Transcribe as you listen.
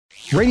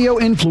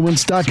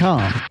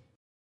radioinfluence.com.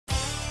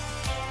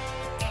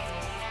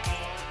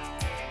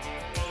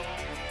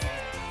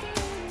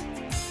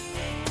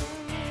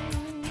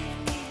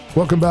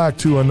 Welcome back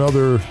to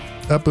another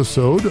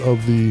episode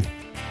of the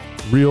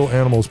Real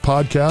Animals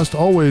Podcast,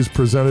 always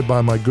presented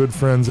by my good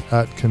friends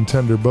at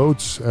Contender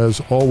Boats.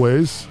 As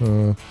always,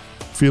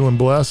 feeling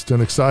blessed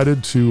and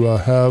excited to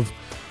have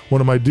one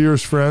of my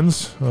dearest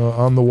friends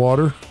on the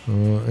water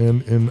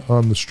and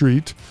on the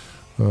street.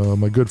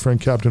 My good friend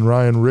Captain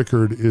Ryan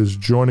Rickard is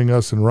joining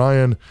us, and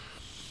Ryan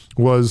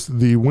was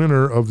the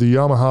winner of the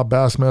Yamaha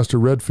Bassmaster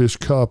Redfish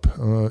Cup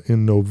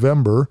in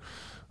November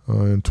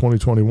in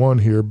 2021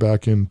 here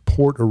back in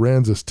Port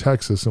Aransas,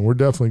 Texas, and we're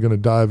definitely going to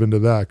dive into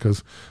that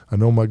because I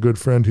know my good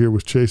friend here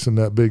was chasing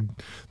that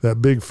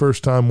big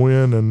first time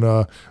win, and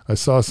I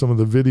saw some of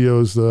the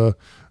videos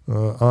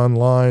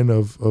online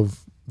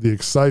of the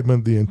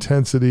excitement, the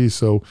intensity.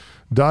 So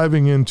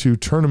diving into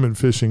tournament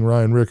fishing,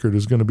 Ryan Rickard,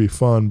 is going to be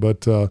fun,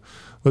 but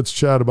let's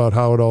chat about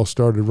how it all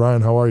started.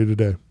 Ryan, how are you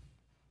today?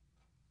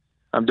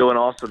 I'm doing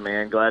awesome,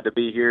 man. Glad to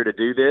be here to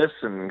do this,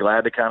 and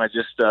glad to kind of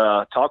just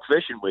talk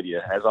fishing with you,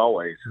 as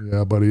always.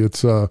 Yeah, buddy.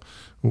 It's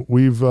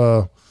we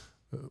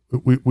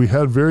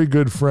had a very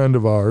good friend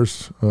of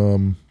ours,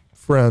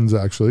 friends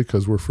actually,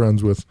 because we're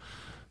friends with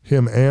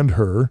him and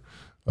her.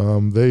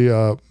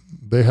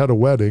 They had a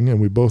wedding,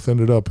 and we both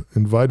ended up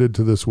invited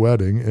to this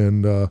wedding.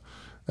 And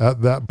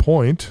at that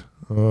point,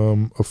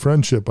 a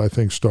friendship, I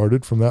think,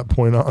 started. From that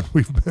point on,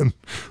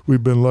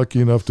 we've been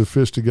lucky enough to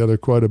fish together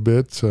quite a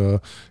bit.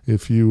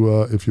 If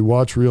you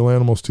watch Real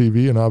Animals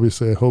TV, and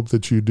obviously I hope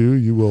that you do,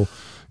 you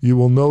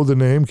will know the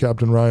name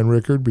Captain Ryan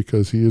Rickard,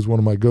 because he is one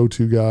of my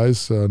go-to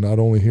guys, not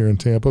only here in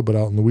Tampa but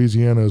out in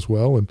Louisiana as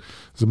well. And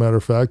as a matter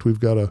of fact, we've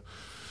got a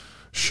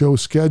show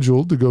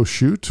scheduled to go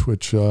shoot,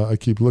 which I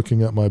keep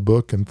looking at my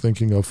book and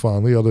thinking of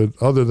fondly.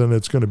 Other than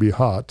it's going to be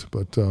hot,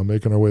 but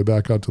making our way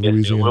back out to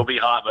Louisiana. It will be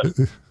hot, but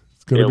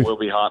will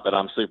be hot, but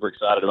I'm super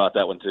excited about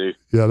that one too.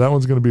 Yeah, that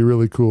one's going to be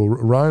really cool.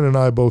 Ryan and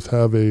I both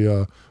have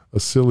a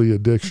silly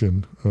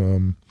addiction.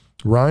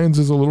 Ryan's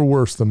is a little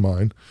worse than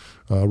mine.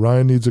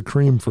 Ryan needs a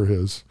cream for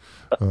his.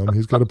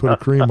 He's got to put a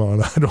cream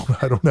on.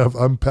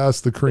 I'm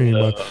past the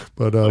cream,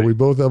 but we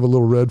both have a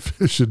little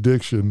redfish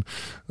addiction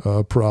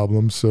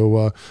problem.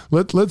 So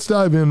let's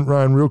dive in,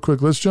 Ryan, real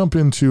quick. Let's jump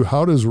into,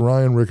 how does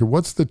Ryan Rickard,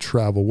 what's the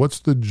travel? What's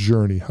the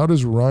journey? How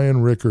does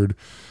Ryan Rickard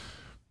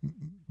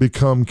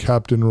become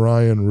Captain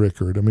Ryan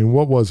Rickard? I mean,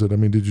 what was it? I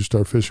mean, did you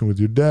start fishing with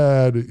your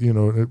dad? You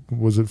know,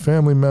 was it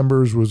family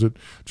members? Was it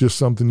just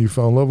something you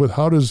fell in love with?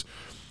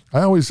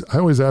 I always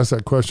ask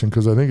that question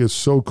because I think it's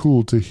so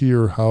cool to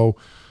hear how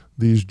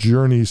these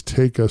journeys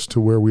take us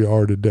to where we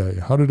are today.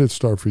 How did it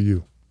start for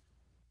you?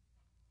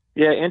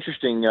 Yeah,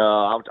 interesting.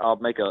 I'll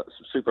make a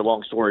super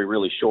long story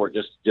really short,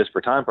 just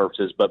for time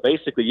purposes. But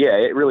basically, yeah,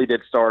 it really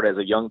did start as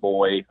a young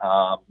boy.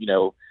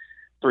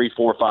 3,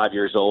 4, 5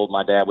 years old.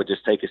 My dad would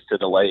just take us to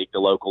the lake, the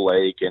local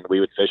lake, and we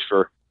would fish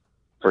for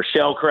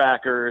shell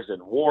crackers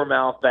and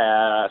warmouth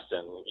bass,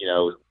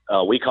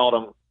 and we called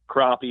them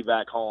crappie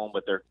back home,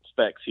 but they're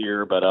specks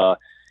here. But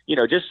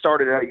just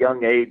started at a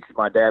young age.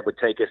 My dad would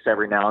take us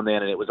every now and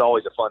then, and it was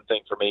always a fun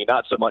thing for me.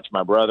 Not so much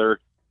my brother;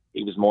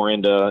 he was more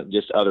into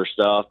just other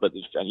stuff. But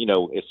as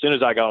soon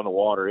as I got on the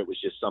water, it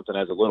was just something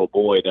as a little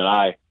boy that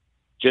I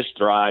just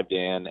thrived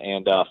in.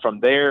 And from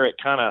there, it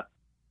kind of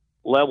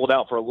leveled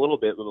out for a little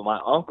bit, but my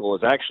uncle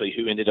is actually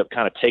who ended up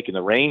kind of taking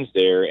the reins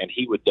there, and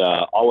he would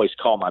always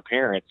call my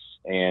parents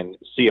and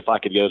see if I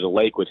could go to the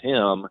lake with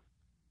him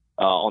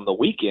on the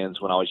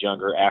weekends when I was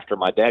younger, after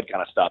my dad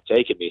kind of stopped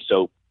taking me.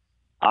 So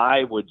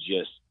I would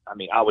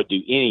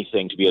do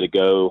anything to be able to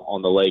go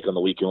on the lake on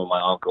the weekend with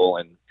my uncle,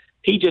 and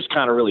he just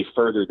kind of really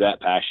furthered that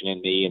passion in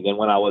me. And then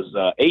when I was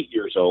 8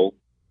 years old,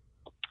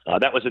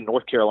 that was in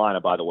North Carolina,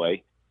 by the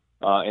way,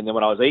 and then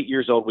when I was 8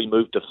 years old, we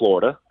moved to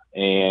Florida.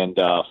 And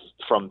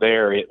from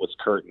there, it was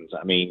curtains.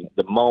 I mean,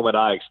 the moment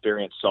I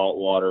experienced salt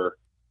water,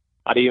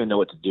 I didn't even know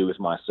what to do with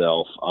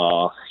myself.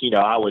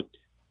 I would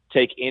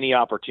take any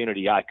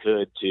opportunity I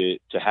could to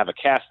have a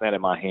cast net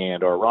in my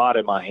hand or a rod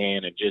in my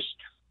hand and just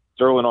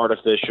throw in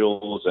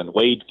artificials and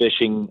wade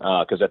fishing,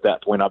 because at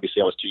that point,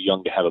 obviously, I was too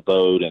young to have a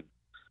boat. And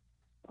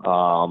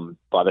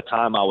by the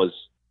time I was,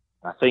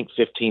 I think,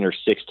 15 or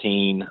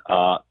 16,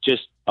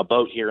 just a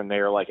boat here and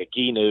there, like a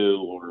Ginu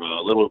or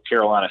a little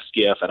Carolina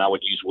skiff, and I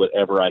would use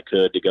whatever I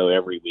could to go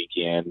every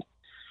weekend.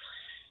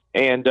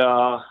 And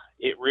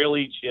it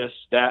really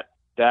just that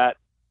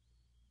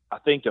I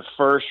think the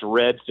first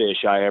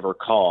redfish I ever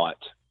caught,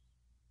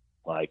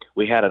 like,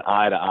 we had an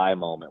eye-to-eye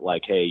moment,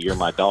 like, hey, you're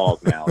my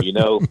dog now.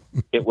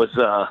 It was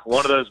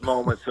one of those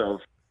moments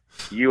of,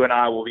 you and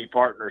I will be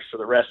partners for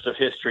the rest of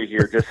history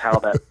here, just how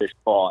that fish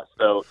fought.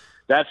 So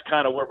that's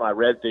kind of where my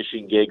red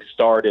fishing gig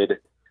started.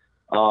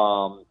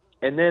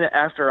 And then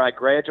after I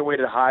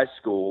graduated high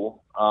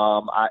school,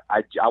 I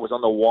was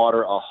on the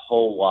water a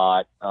whole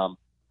lot.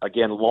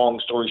 Again, long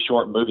story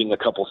short, moving a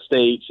couple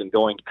states and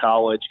going to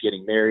college,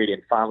 getting married,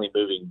 and finally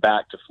moving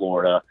back to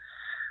Florida.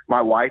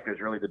 My wife is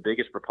really the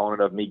biggest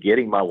proponent of me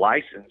getting my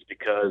license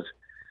because,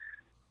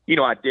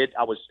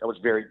 I was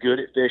very good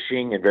at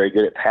fishing and very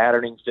good at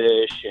patterning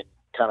fish and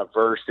kind of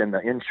versed in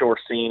the inshore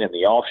scene and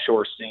the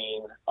offshore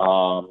scene.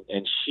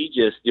 And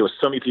there was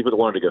so many people that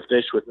wanted to go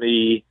fish with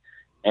me.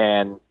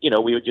 And,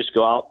 we would just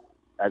go out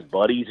as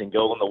buddies and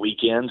go on the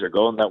weekends or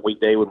go on that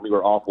weekday when we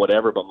were off,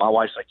 whatever. But my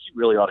wife's like, you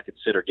really ought to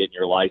consider getting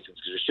your license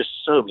because there's just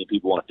so many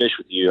people want to fish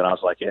with you. And I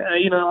was like, yeah,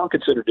 I'll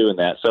consider doing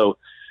that. So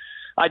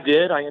I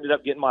did. I ended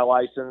up getting my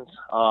license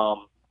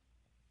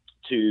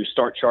to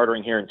start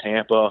chartering here in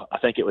Tampa. I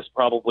think it was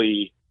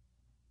probably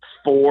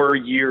 4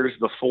 years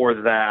before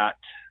that.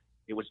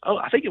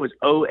 I think it was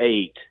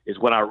 2008 is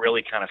when I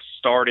really kind of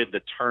started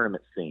the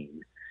tournament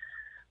scene.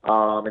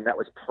 And that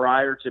was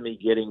prior to me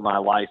getting my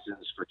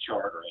license for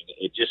chartering.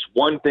 It just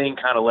one thing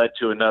kind of led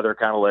to another.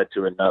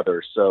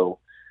 So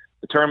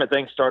the tournament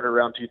thing started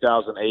around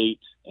 2008.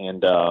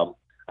 And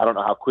I don't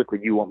know how quickly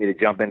you want me to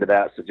jump into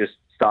that. So just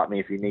stop me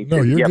if you need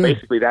to. You're good.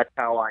 Basically that's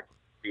how I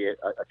be a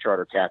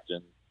charter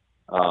captain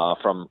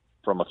from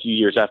a few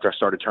years after I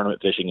started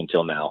tournament fishing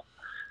until now.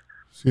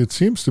 See, it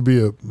seems to be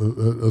a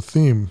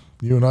theme.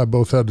 You and I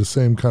both had the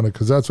same kind of,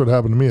 because that's what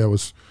happened to me. I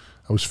was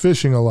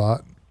fishing a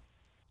lot,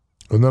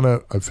 and then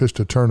I fished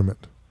a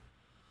tournament.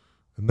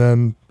 And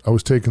then I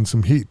was taking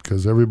some heat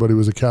because everybody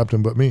was a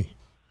captain but me.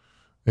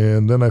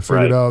 And then I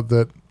figured out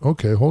that,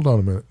 okay, hold on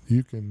a minute.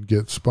 You can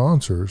get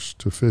sponsors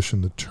to fish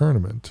in the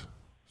tournament,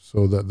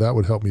 so that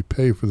would help me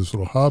pay for this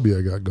little hobby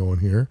I got going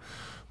here.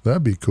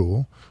 That'd be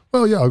cool.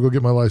 Well, yeah, I'll go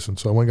get my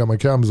license. So I went and got my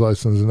captain's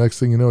license. The next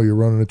thing you know, you're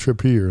running a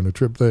trip here and a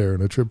trip there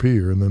and a trip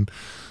here. And then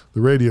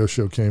the radio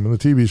show came and the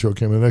TV show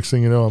came. And the next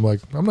thing you know, I'm like,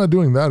 I'm not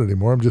doing that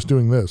anymore. I'm just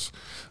doing this.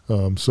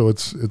 So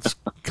it's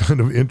kind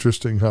of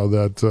interesting how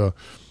that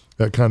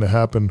kind of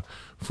happened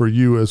for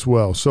you as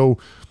well. So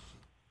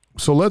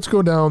let's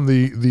go down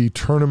the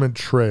tournament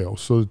trail.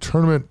 So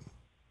the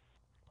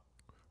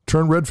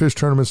redfish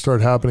tournaments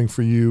start happening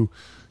for you.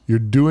 You're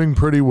doing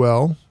pretty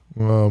well.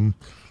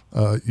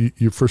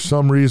 You for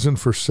some reason,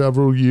 for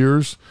several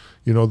years,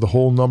 the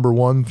whole number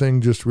one thing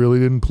just really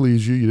didn't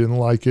please you. You didn't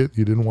like it.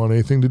 You didn't want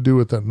anything to do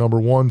with that number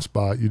one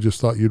spot. You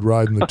just thought you'd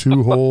ride in the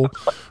 2-hole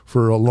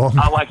for a long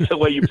I like the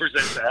way you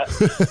present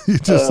that. You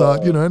just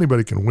thought,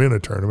 anybody can win a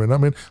tournament. I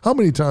mean, how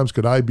many times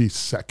could I be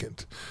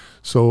second?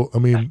 So, I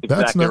mean,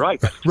 that's exactly not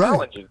right. That's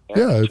challenging.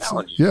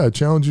 Yeah,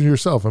 challenging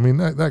yourself. I mean,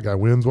 that guy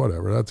wins,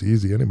 whatever. That's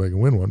easy. Anybody can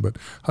win one. But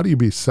how do you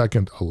be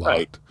second a lot?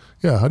 Right.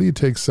 Yeah, how do you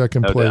take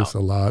second place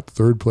a lot,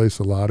 third place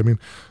a lot? I mean,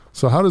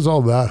 so how does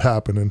all that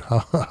happen, and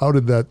how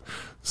did that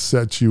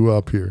set you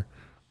up here?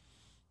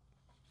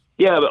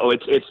 Yeah,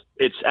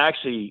 it's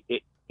actually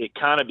it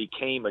kind of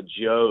became a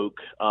joke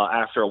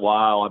after a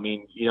while. I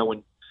mean,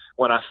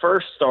 when I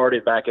first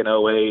started back in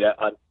 2008,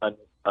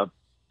 a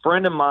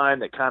friend of mine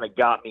that kind of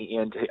got me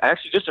into,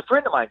 actually just a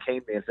friend of mine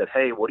came to me and said,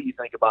 "Hey, what do you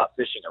think about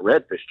fishing a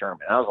redfish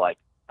tournament?" And I was like,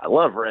 "I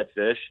love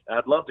redfish.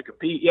 I'd love to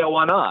compete. Yeah,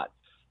 why not?"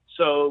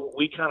 So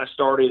we kind of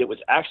started. It was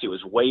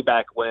way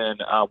back when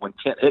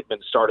Kent Hickman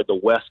started the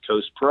West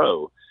Coast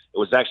Pro. It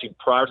was actually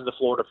prior to the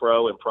Florida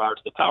Pro and prior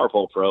to the Power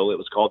Pole Pro. It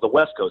was called the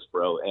West Coast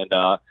Pro. And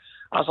I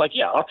was like,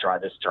 yeah, I'll try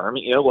this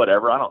tournament.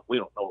 Whatever. We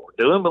don't know what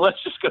we're doing, but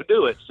let's just go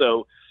do it.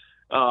 So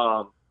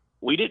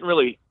we didn't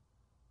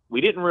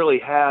really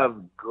have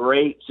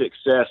great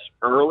success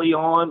early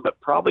on, but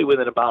probably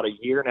within about a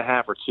year and a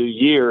half or 2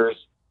 years,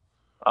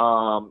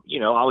 I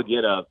would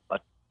get a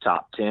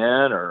top 10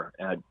 or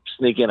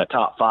sneak in a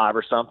top 5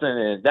 or something.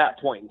 And at that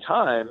point in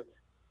time,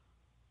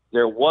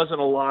 there wasn't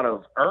a lot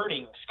of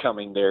earnings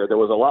coming there. There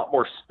was a lot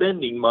more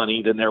spending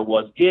money than there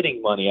was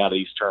getting money out of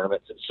these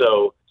tournaments. And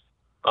so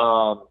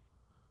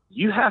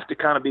you have to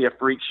kind of be a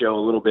freak show a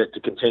little bit to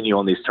continue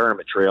on these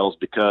tournament trails,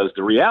 because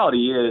the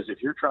reality is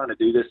if you're trying to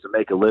do this to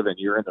make a living,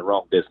 you're in the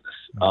wrong business.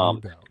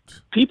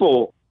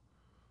 People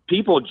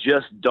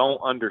just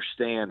don't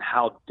understand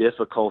how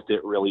difficult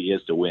it really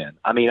is to win.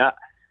 I mean,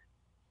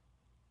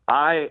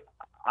 I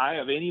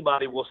of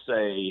anybody will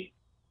say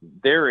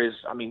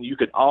you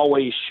could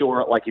always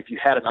shore it. Like if you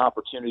had an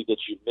opportunity that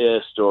you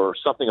missed or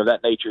something of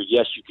that nature,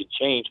 yes, you can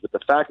change. But the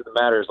fact of the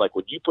matter is, like,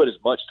 when you put as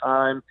much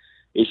time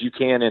as you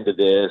can into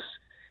this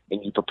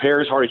and you prepare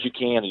as hard as you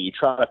can and you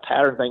try to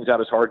pattern things out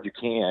as hard as you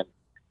can,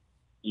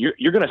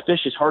 you're going to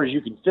fish as hard as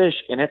you can fish.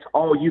 And that's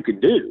all you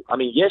can do. I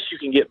mean, yes, you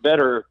can get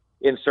better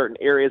in certain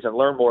areas and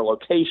learn more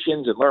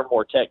locations and learn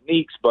more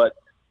techniques, but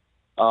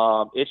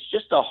it's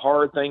just a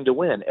hard thing to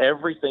win.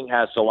 Everything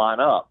has to line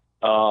up.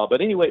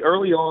 But anyway,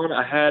 early on,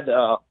 I had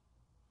a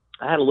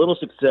little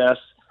success,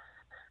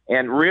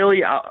 and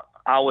really,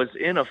 I was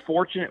in a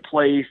fortunate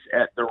place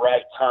at the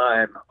right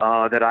time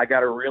that I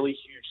got a really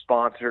huge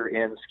sponsor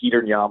in Skeeter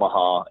and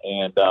Yamaha,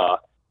 and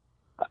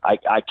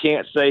I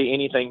can't say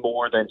anything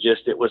more than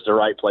just it was the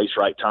right place,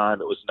 right time.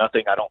 It was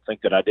nothing I don't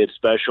think that I did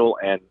special,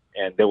 and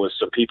there was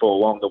some people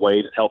along the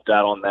way that helped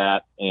out on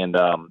that, and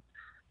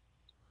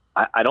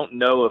I don't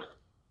know if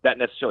that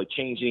necessarily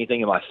changed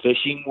anything in my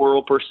fishing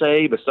world per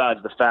se,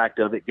 besides the fact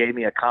of it gave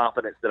me a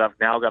confidence that I've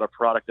now got a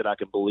product that I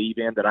can believe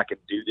in, that I can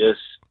do this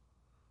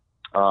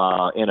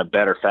in a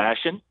better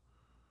fashion.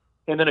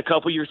 And then a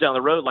couple years down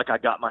the road, like, I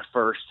got my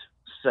first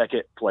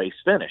second place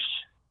finish.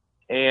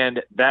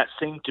 And that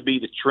seemed to be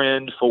the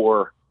trend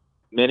for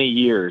many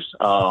years.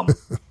 I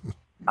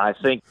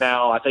think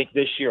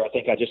this year,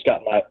 I just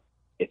got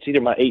it's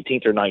either my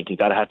 18th or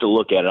 19th. I'd have to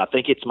look at it. I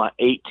think it's my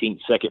 18th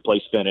second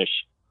place finish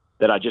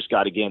that I just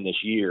got again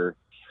this year.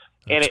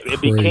 And it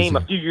became,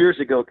 a few years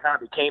ago, it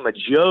kind of became a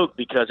joke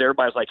because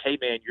everybody's like, hey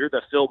man, you're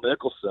the Phil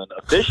Mickelson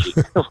of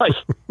fishing.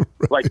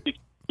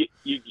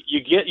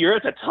 You're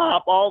at the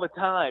top all the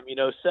time,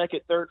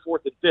 second, third,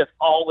 fourth, and fifth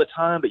all the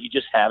time, but you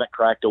just haven't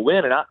cracked a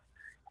win. And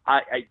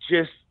I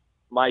just,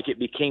 Mike, it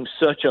became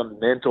such a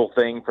mental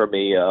thing for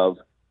me of,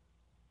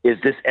 is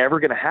this ever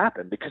going to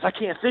happen? Because I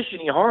can't fish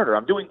any harder.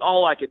 I'm doing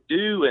all I could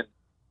do. And,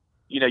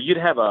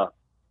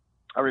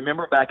 I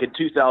remember back in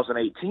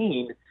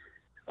 2018,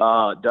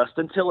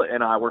 Dustin Tillett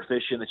and I were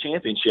fishing the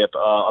championship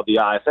of the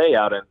IFA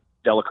out in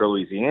Delacroix,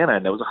 Louisiana,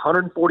 and there was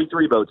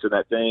 143 boats in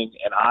that thing.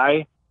 And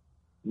I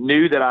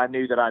knew that I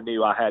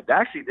had,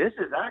 actually, this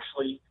is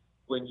actually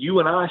when you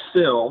and I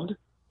filmed.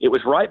 It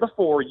was right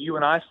before you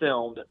and I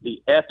filmed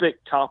the epic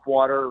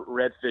topwater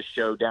redfish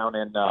show down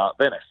in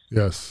Venice.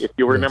 Yes. If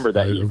you remember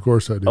that. Of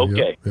course I do.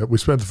 Okay. Yep. We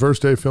spent the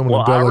first day filming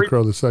in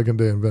Delacroix, the second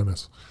day in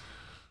Venice.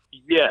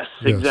 Yes,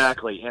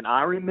 exactly. And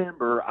I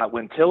remember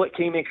when Tillett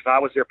came in, because I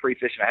was there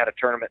pre-fishing. I had a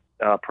tournament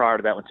prior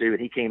to that one too. And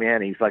he came in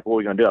and he's like, what are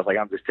we going to do? I was like,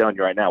 I'm just telling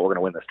you right now, we're going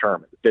to win this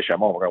tournament. The fish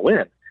I'm on, we're going to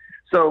win.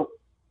 So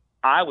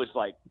I was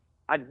like,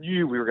 I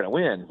knew we were going to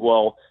win.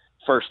 Well,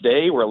 first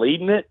day, we're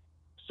leading it.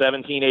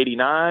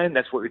 1789.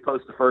 That's what we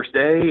posted the first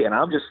day. And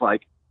I'm just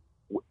like,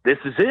 this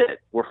is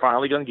it. We're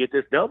finally going to get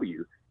this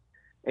W.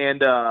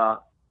 And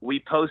we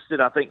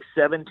posted, I think,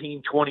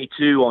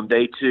 1722 on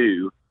day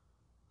 2.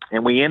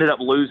 And we ended up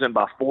losing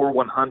by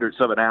 4/100ths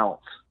of an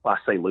ounce. Well,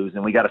 I say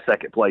losing. We got a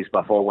second place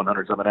by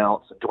 4/100ths of an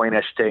ounce. And Dwayne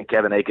Eshte and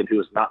Kevin Aiken, who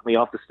has knocked me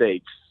off the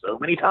stage so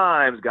many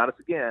times, got us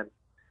again.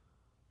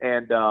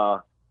 And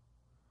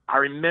I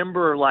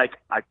remember, I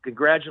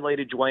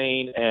congratulated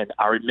Dwayne, and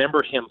I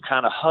remember him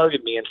kind of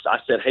hugging me, and I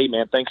said, hey,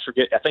 man, thanks for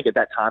I think at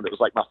that time it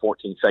was like my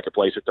 14th second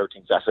place or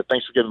 13th. I said,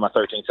 thanks for giving my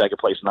 13th second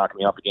place and knocking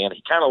me off again.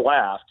 He kind of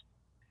laughed,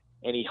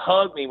 and he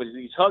hugged me. When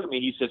he's hugging me,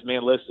 he says,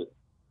 man, listen,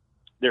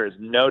 there is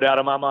no doubt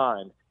in my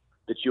mind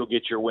that you'll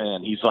get your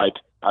win. He's like,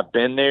 I've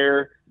been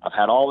there. I've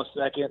had all the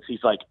seconds.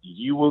 He's like,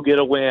 you will get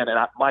a win. And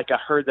Mike, I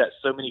heard that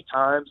so many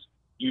times.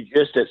 You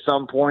just, at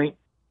some point,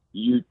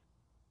 you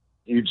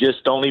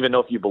just don't even know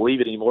if you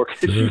believe it anymore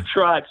because you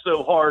tried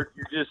so hard.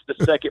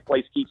 The second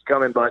place keeps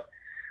coming. But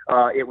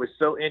it was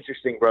so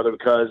interesting, brother,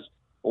 because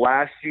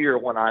last year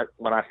when I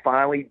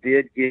finally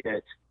did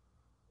get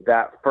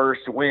that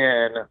first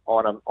win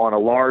on a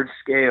large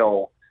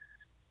scale,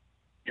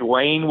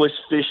 Dwayne was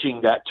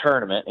fishing that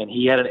tournament, and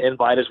he had an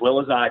invite as well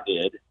as I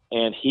did,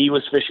 and he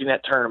was fishing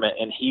that tournament,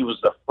 and he was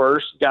the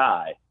first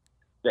guy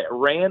that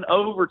ran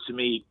over to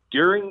me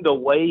during the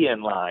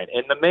weigh-in line,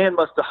 and the man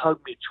must have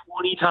hugged me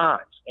 20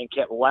 times and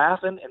kept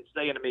laughing and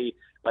saying to me,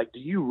 do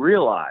you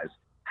realize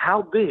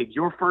how big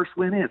your first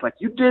win is?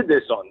 You did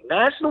this on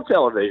national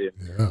television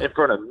in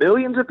front of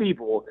millions of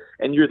people,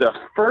 and you're the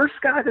first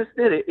guy that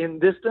did it in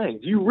this thing.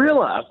 Do you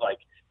realize,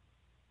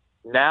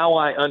 now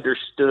I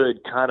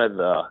understood kind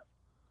of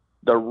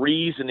the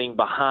reasoning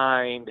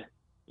behind,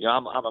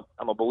 I'm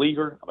a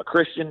believer, I'm a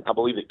Christian. I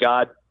believe that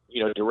God,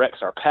 directs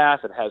our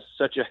path and has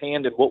such a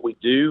hand in what we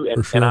do.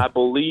 And I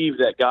believe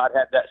that God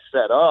had that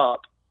set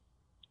up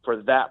for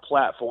that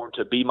platform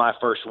to be my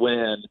first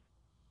win,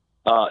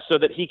 so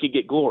that he could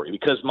get glory.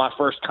 Because my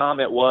first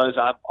comment was,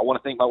 I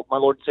want to thank my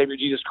Lord and Savior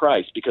Jesus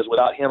Christ, because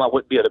without him, I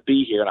wouldn't be able to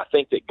be here. And I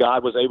think that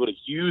God was able to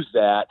use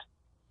that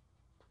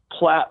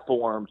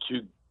platform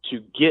to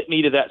get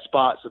me to that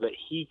spot so that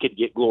he could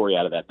get glory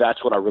out of that.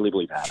 That's what I really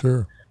believe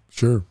happened.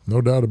 Sure.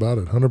 No doubt about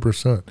it.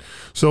 100%.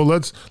 So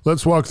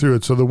let's walk through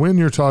it. So the win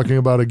you're talking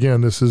about,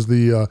 again, this is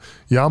the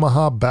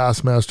Yamaha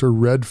Bassmaster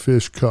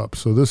Redfish Cup.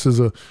 So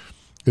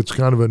it's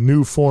kind of a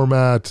new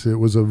format. It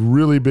was a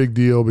really big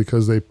deal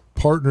because they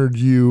partnered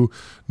you,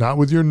 not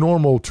with your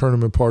normal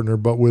tournament partner,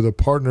 but with a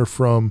partner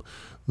from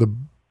the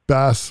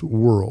bass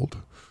world.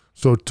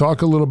 So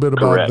talk a little bit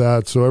about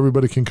that so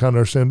everybody can kind of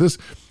understand this.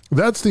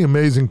 That's the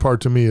amazing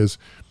part to me is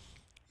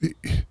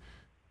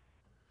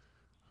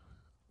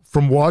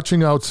from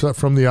watching outside,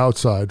 from the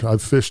outside,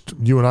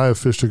 you and I have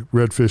fished a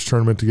redfish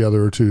tournament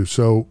together or two.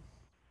 So,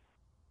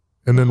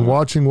 and then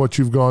watching what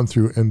you've gone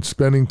through and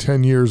spending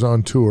 10 years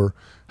on tour,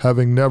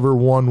 having never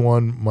won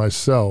one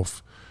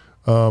myself,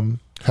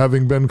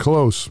 having been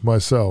close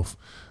myself,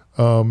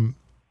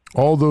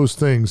 all those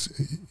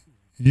things,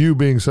 you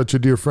being such a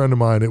dear friend of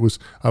mine,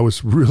 I was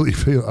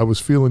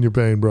feeling your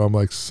pain, bro. I'm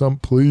like,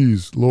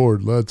 please,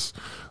 Lord,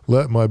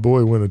 let my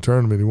boy win a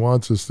tournament. He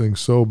wants this thing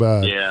so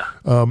bad. Yeah.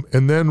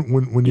 And then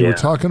when you were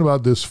talking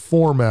about this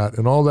format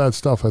and all that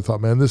stuff, I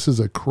thought, man, this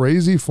is a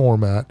crazy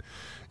format.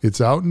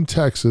 It's out in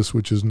Texas,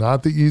 which is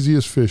not the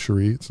easiest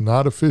fishery. It's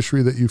not a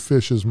fishery that you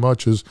fish as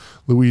much as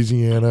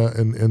Louisiana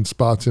and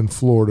spots in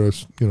Florida,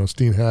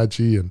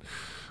 Steinhatchee and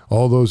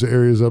all those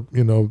areas up,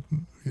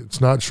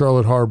 it's not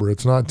Charlotte Harbor.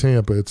 It's not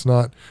Tampa. It's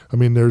not,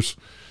 there's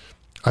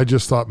I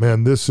just thought,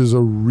 man, this is a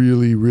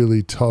really,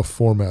 really tough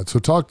format. So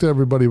talk to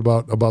everybody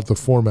about the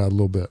format a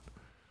little bit.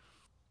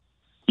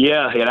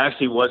 Yeah, it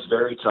actually was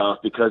very tough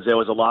because there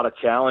was a lot of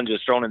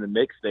challenges thrown in the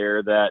mix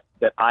there that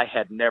I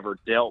had never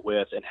dealt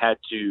with and had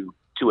to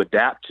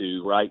adapt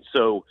to, right?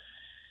 So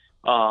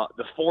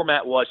the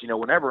format was,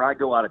 whenever I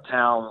go out of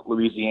town,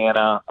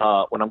 Louisiana,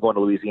 when I'm going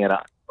to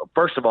Louisiana,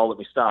 first of all, let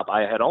me stop.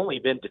 I had only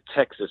been to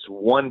Texas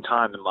one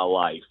time in my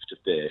life to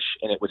fish,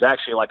 and it was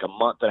actually like a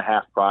month and a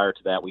half prior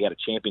to that. We had a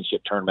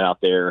championship tournament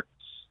out there.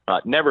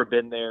 Never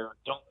been there,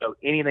 don't know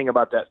anything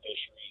about that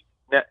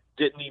fishery.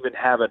 Didn't even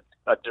have a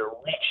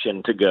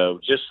direction to go,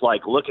 just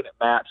like looking at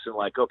maps and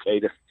like, okay,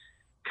 this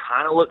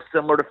kind of looks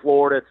similar to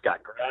Florida. It's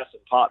got grass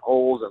and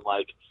potholes and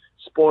like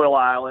spoil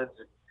islands.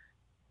 And,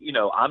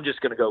 I'm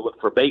just going to go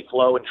look for bait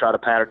flow and try to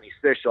pattern these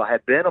fish. So I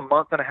had been a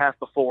month and a half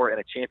before in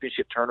a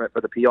championship tournament for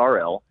the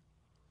PRL.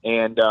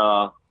 And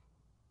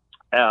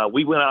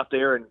we went out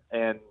there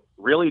and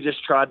really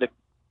just tried to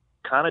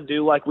kind of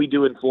do like we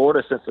do in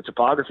Florida, since the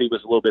topography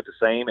was a little bit the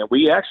same. And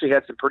we actually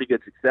had some pretty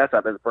good success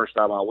out there the first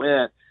time I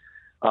went.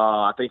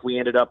 I think we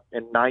ended up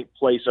in 9th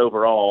place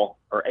overall,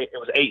 it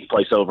was 8th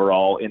place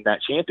overall in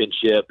that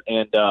championship.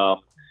 And I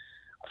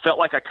felt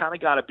like I kind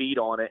of got a beat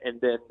on it.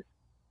 And then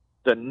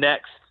the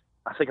next,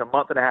 I think a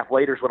month and a half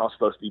later is when I was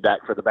supposed to be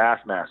back for the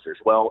Bassmasters.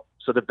 Well,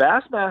 so the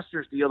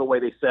Bassmasters deal, the way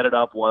they set it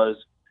up was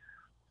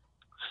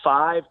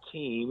 5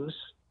 teams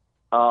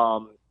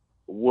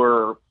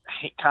were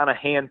kind of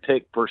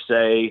handpicked per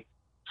se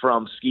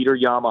from Skeeter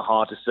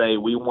Yamaha to say,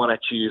 we want to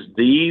choose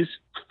these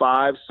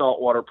 5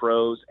 saltwater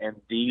pros and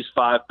these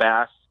 5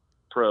 bass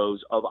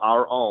pros of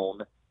our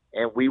own,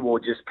 and we will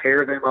just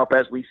pair them up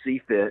as we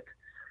see fit.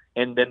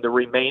 And then the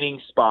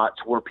remaining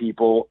spots were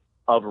people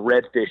of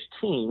Redfish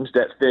teams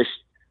that fished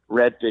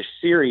Redfish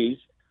Series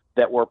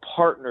that were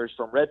partners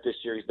from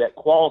Redfish Series that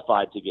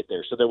qualified to get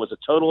there. So there was a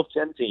total of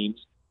 10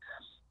 teams.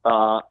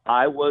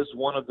 I was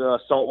one of the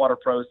saltwater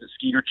pros that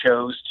Skeeter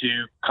chose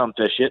to come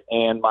fish it,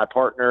 and my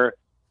partner,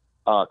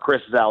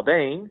 Chris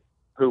Zaldane,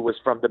 who was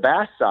from the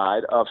bass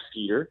side of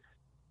Skeeter,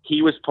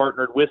 he was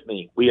partnered with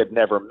me. We had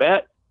never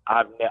met.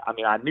 I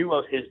knew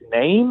of his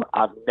name.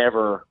 I've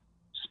never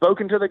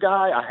spoken to the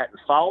guy. I hadn't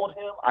followed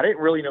him. I didn't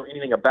really know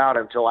anything about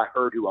him until I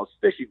heard who I was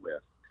fishing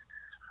with.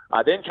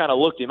 I then kind of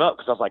looked him up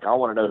because I was like, I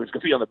want to know who's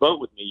going to be on the boat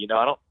with me.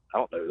 I don't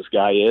know who this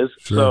guy is.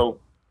 Sure. So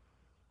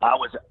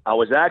I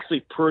was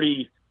actually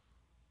pretty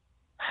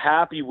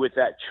happy with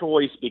that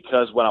choice,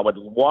 because when I would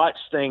watch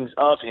things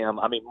of him,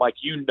 Mike,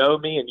 you know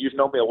me and you've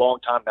known me a long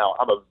time now.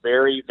 I'm a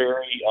very,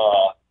 very,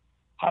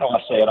 how do I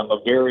say it? I'm a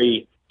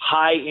very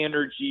high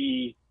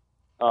energy,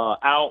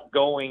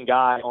 outgoing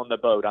guy on the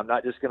boat. I'm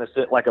not just going to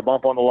sit like a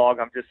bump on the log.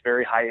 I'm just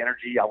very high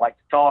energy. I like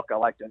to talk. I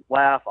like to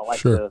laugh. I like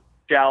to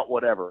shout,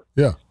 whatever.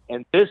 Yeah.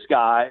 And this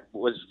guy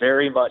was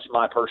very much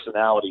my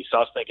personality. So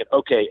I was thinking,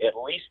 okay, at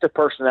least the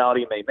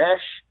personality may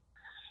mesh.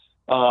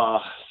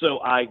 So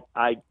I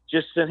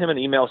just sent him an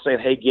email saying,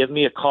 hey, give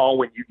me a call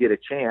when you get a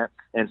chance.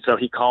 And so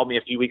he called me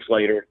a few weeks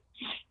later,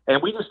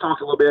 and we just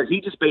talked a little bit.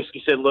 He just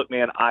basically said, look,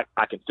 man,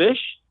 I can fish.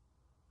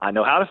 I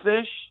know how to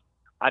fish.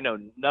 I know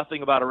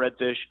nothing about a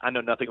redfish. I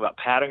know nothing about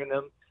patterning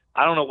them.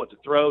 I don't know what to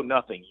throw,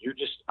 nothing.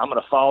 I'm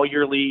going to follow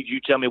your lead. You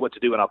tell me what to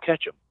do and I'll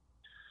catch them.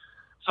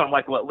 So I'm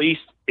like, well, at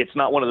least it's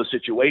not one of those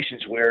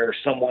situations where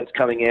someone's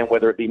coming in,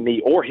 whether it be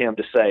me or him,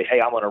 to say, hey,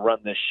 I'm going to run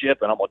this ship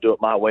and I'm going to do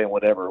it my way and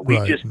whatever. We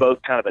just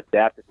both kind of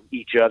adapted to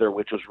each other,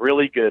 which was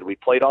really good. We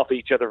played off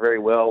each other very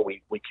well.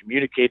 We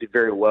communicated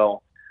very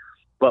well.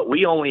 But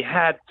we only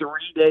had 3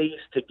 days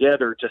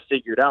together to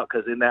figure it out,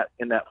 because in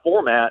that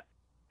format,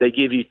 they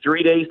give you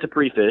 3 days to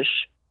pre-fish,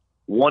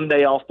 1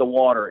 day off the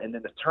water, and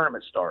then the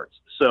tournament starts.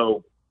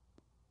 So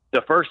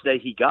the first day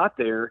he got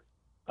there,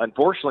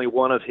 unfortunately,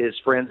 one of his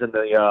friends in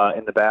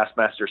the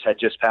Bassmasters had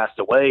just passed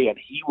away, and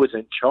he was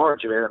in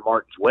charge of Aaron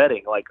Martin's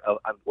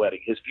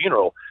his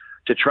funeral,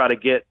 to try to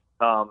get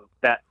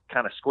that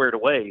kind of squared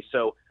away.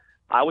 So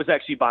I was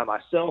actually by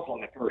myself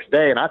on the first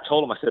day, and I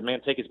told him, I said,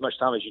 man, take as much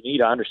time as you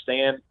need. I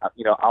understand.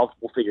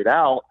 We'll figure it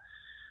out.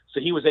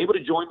 So he was able to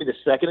join me the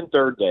second and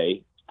third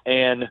day,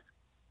 and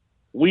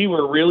we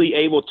were really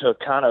able to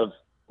kind of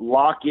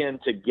lock in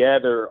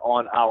together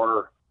on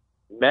our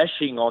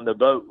meshing on the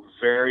boat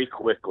very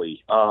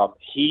quickly.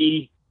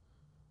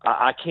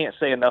 I can't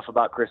say enough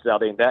about Chris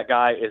Zaldane. That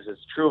guy is as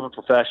true of a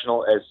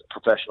professional as a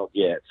professional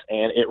gets.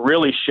 And it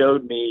really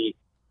showed me,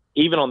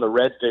 even on the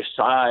redfish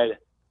side,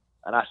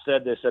 and I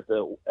said this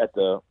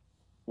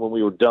when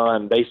we were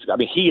done,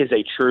 basically, he is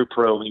a true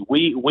pro.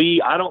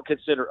 I don't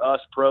consider us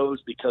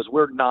pros because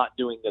we're not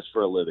doing this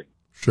for a living.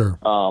 Sure.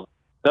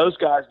 Those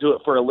guys do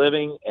it for a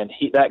living, and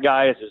that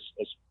guy is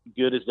as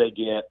good as they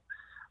get.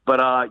 But,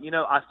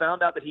 I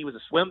found out that he was a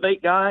swim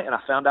bait guy, and I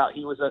found out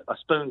he was a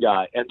spoon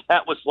guy. And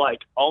that was like,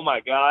 oh, my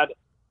God,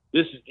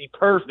 this is the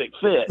perfect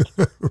fit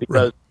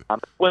because I'm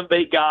a swim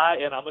bait guy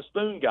and I'm a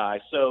spoon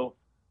guy. So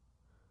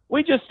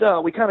we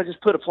kind of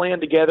just put a plan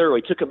together.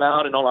 We took him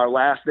out, and on our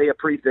last day of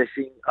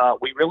pre-fishing,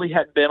 we really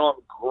hadn't been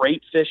on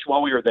great fish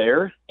while we were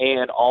there.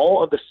 And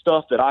all of the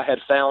stuff that I had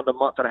found a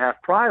month and a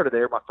half prior to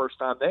there, my first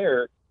time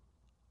there,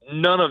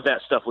 none of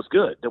that stuff was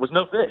good. There was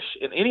no fish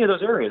in any of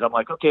those areas. I'm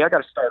like, okay, I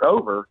got to start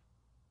over.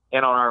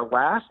 And on our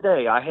last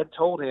day, I had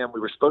told him we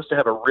were supposed to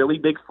have a really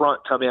big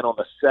front come in on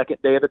the second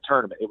day of the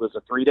tournament. It was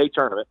a 3-day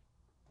tournament.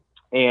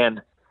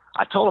 And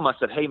I told him, I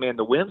said, hey, man,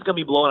 the wind's going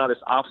to be blowing out this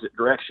opposite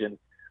direction.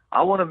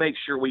 I want to make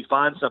sure we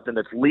find something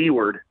that's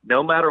leeward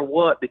no matter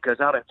what,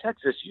 because out in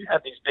Texas, you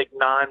have these big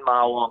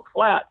 9-mile-long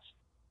flats.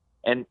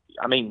 And,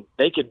 I mean,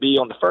 they could be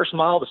on the first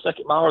mile, the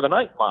second mile, or the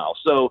 9th mile.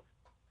 So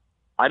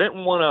I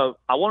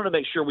wanted to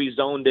make sure we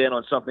zoned in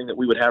on something that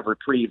we would have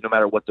reprieve no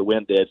matter what the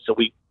wind did. So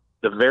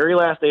the very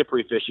last day of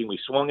pre-fishing, we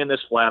swung in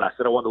this flat I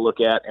said I wanted to look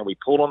at, and we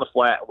pulled on the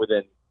flat.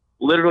 Within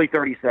literally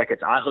 30 seconds,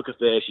 I hook a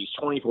fish. He's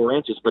 24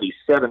 inches, but he's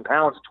 7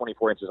 pounds at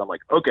 24 inches. I'm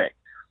like, okay,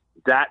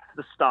 that's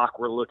the stock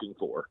we're looking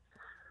for.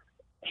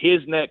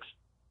 His next,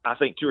 I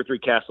think 2 or 3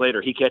 casts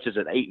later, he catches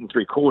an 8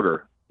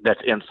 3/4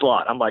 that's in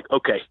slot. I'm like,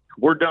 okay,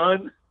 we're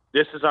done.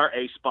 This is our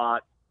A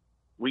spot.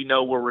 We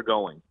know where we're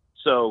going.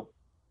 So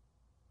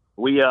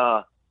we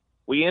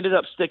ended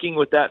up sticking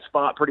with that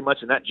spot pretty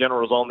much in that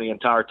general zone the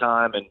entire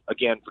time. And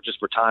again,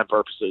 for time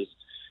purposes,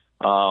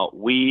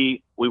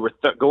 we were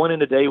going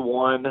into day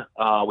one.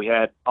 We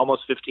had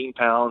almost 15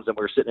 pounds and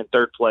we were sitting in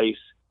 3rd place.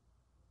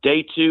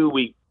 Day 2,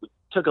 we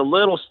took a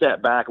little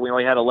step back. We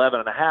only had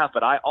 11.5,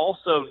 but I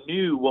also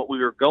knew what we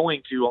were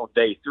going to on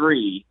day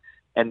 3,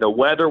 and the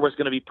weather was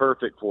going to be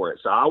perfect for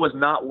it. So I was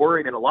not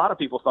worried. And a lot of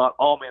people thought,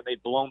 oh man,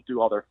 they've blown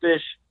through all their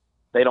fish.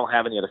 They don't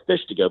have any other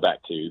fish to go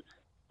back to.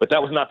 But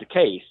that was not the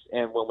case.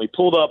 And when we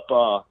pulled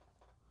up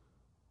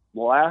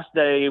last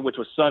day, which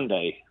was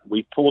Sunday,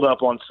 we pulled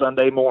up on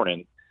Sunday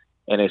morning.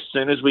 And as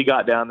soon as we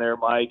got down there,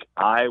 Mike,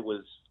 I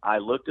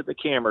looked at the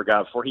camera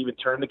guy before he even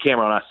turned the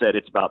camera on. I said,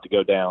 it's about to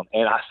go down.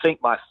 And I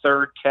think my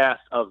 3rd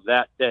cast of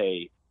that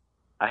day,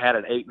 I had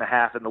an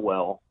 8.5 in the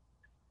well.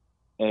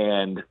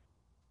 And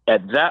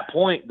at that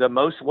point, the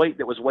most weight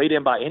that was weighed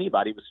in by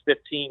anybody was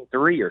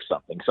 15.3 or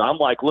something. So I'm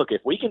like, look,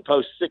 if we can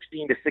post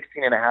 16 to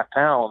 16.5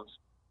 pounds,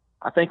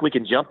 I think we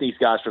can jump these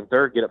guys from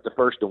 3rd, get up to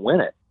 1st, and win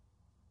it.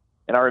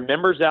 And I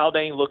remember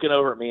Zaldain looking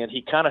over at me, and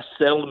he kind of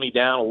settled me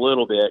down a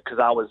little bit because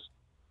I was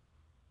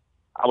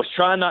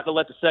trying not to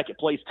let the 2nd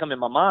place come in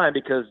my mind,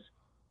 because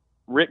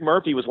Rick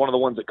Murphy was one of the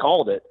ones that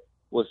called it,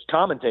 was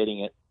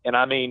commentating it. And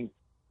I mean,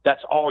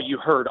 that's all you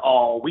heard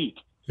all week.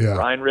 Yeah.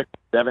 Ryan Rick,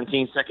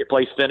 17 second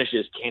place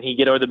finishes. Can he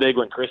get over the big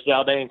one? Chris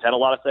Zaldain's had a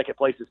lot of second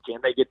places. Can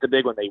they get the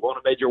big one? They want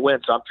a major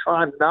win. So I'm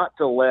trying not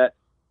to let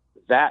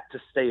that to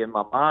stay in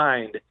my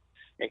mind.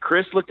 And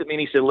Chris looked at me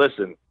and he said,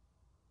 listen,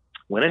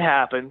 when it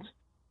happens,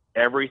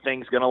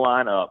 everything's going to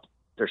line up.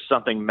 There's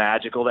something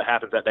magical that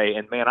happens that day.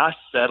 And man, I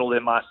settled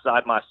in my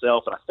side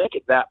myself. And I think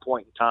at that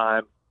point in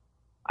time,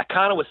 I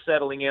kind of was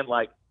settling in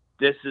like,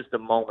 this is the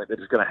moment that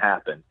is going to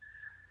happen.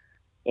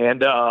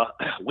 And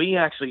we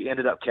actually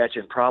ended up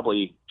catching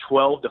probably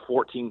 12 to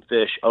 14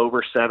 fish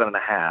over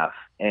 7.5.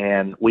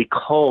 And we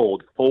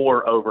culled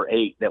 4 over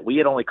 8 that we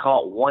had only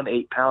caught 1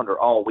 8-pounder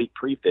all week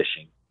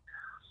pre-fishing.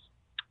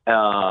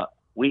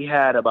 We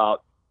had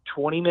about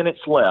 20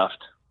 minutes left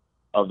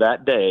of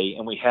that day,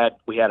 and we had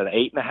an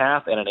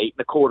 8.5 and an 8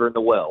 1/4 in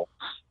the well.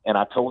 And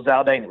I told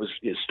Zaldain it was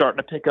starting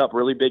to pick up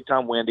really big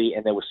time windy,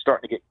 and they was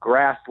starting to get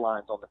grass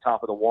lines on the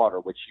top of the water,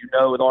 which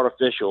with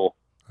artificial,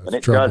 when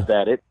it does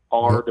that, it's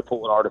hard to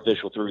pull an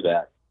artificial through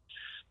that.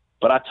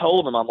 But I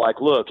told him, I'm like,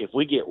 look, if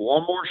we get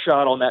one more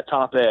shot on that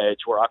top edge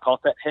where I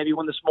caught that heavy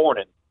one this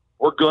morning,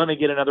 we're going to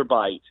get another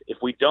bite. If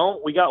we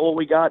don't, we got what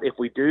we got. If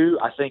we do,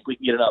 I think we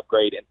can get an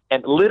upgrade.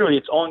 And literally,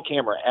 it's on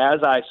camera.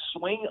 As I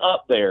swing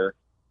up there,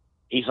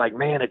 he's like,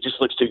 man, it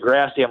just looks too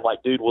grassy. I'm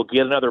like, dude, we'll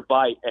get another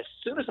bite. As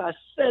soon as I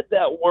said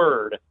that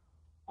word,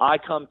 I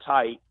come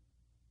tight.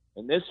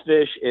 And this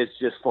fish is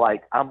just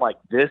like, I'm like,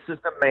 this is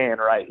the man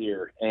right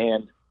here.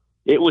 And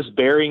it was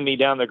burying me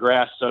down the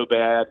grass so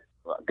bad.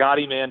 Got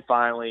him in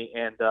finally.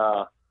 And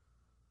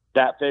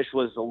that fish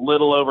was a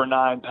little over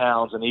 9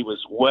 pounds, and he was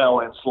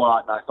well in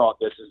slot. And I thought,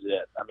 this is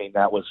it. I mean,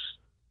 that was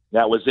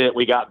it.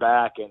 We got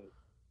back, and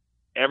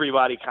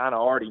everybody kind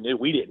of already knew.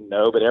 We didn't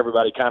know, but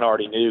everybody kind of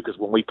already knew, because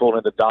when we pulled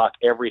in the dock,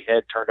 every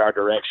head turned our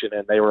direction,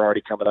 and they were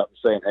already coming up and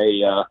saying, hey,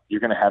 you're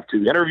going to have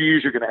 2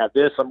 interviews. You're going to have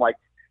this. I'm like,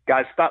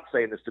 guys, stop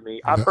saying this to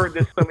me. I've heard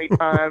this so many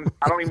times.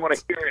 I don't even want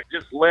to hear it.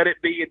 Just let it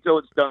be until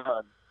it's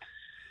done.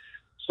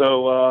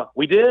 So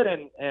we did,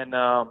 and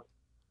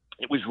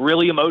it was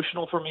really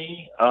emotional for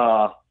me.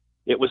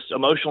 It was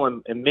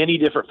emotional in many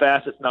different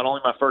facets, not only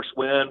my first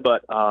win,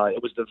 but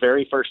it was the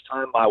very first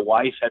time my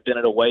wife had been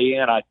at a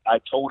weigh-in. I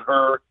told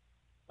her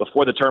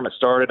before the tournament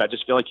started, I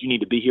just feel like you need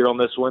to be here on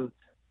this one.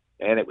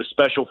 And it was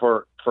special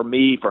for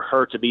me, for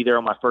her to be there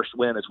on my first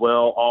win as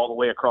well, all the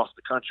way across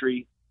the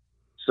country.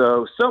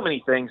 So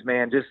many things,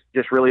 man,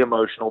 just really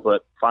emotional,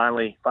 but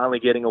finally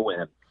getting a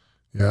win.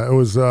 Yeah, it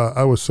was.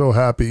 I was so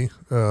happy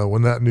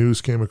when that news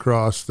came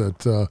across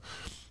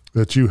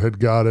that you had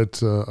got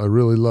it. I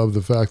really love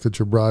the fact that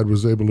your bride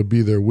was able to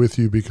be there with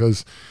you,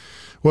 because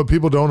what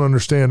people don't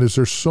understand is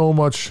there's so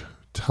much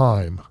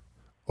time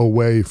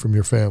away from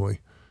your family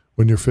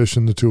when you're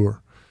fishing the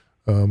tour.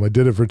 I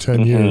did it for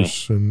 10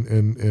 years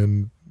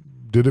and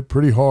did it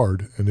pretty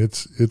hard, and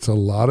it's a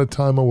lot of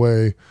time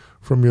away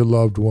from your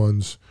loved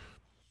ones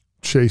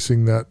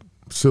chasing that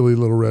silly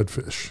little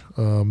redfish.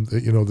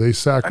 They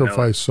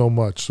sacrifice so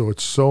much, so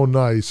it's so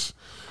nice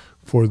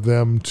for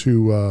them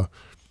to,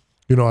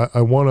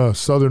 I won a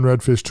Southern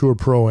Redfish Tour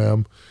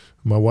Pro-Am.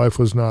 My wife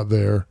was not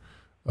there,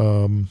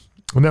 and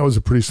that was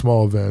a pretty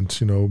small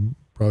event,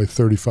 probably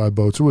 35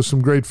 boats. There was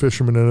some great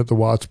fishermen in it, the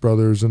Watts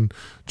brothers and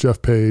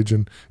Jeff Page,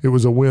 and it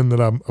was a win that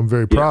I'm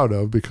very proud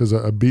of, because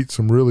I beat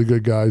some really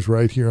good guys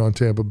right here on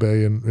Tampa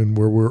Bay, and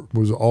where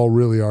was all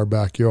really our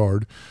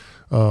backyard.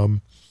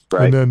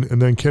 Right. And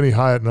then Kenny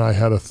Hyatt and I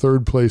had a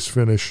third place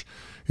finish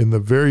in the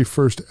very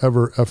first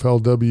ever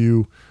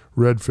FLW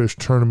Redfish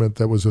tournament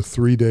that was a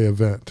 3-day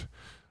event.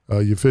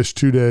 You fished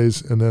 2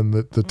 days, and then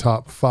the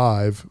top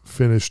 5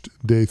 finished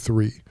day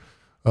 3.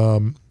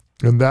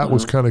 And that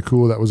was kind of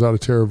cool. That was out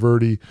of Terra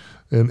Verde,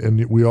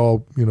 and we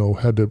all,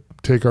 had to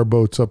take our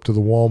boats up to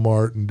the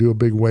Walmart and do a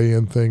big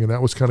weigh-in thing, and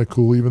that was kind of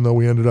cool, even though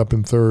we ended up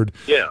in third.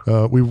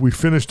 Yeah. We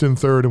finished in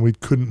third, and we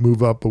couldn't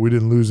move up, but we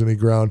didn't lose any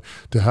ground.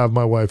 To have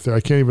my wife there, I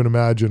can't even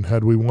imagine,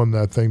 had we won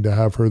that thing, to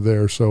have her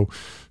there. So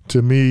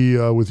to me,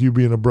 with you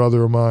being a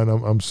brother of mine,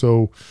 I'm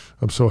so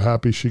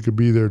happy she could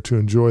be there to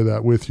enjoy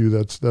that with you.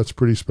 That's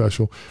pretty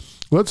special.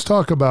 Let's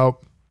talk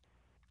about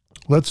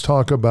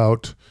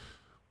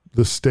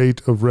the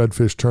state of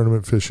redfish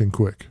tournament fishing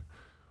quick.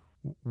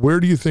 Where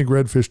do you think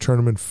redfish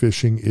tournament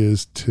fishing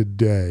is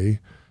today,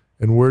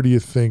 and where do you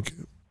think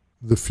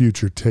the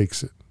future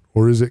takes it?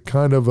 Or is it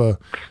kind of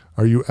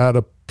are you at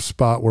a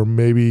spot where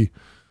maybe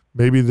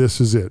this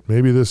is it?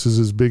 Maybe this is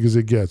as big as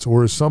it gets?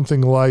 Or is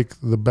something like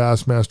the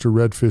Bassmaster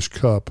Redfish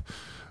Cup,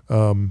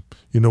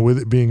 with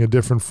it being a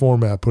different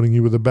format, putting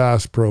you with a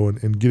Bass Pro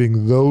and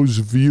getting those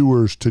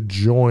viewers to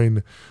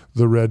join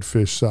the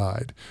redfish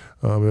side?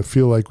 I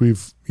feel like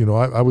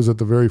I was at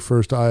the very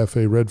first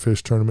IFA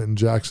redfish tournament in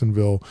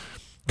Jacksonville,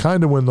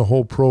 kind of when the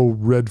whole pro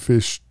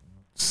redfish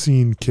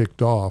scene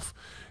kicked off,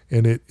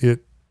 and it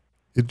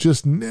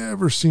just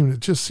never seemed, it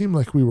just seemed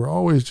like we were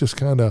always just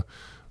kind of,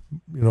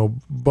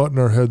 butting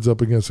our heads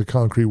up against a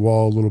concrete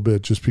wall a little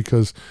bit, just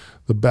because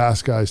the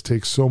bass guys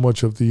take so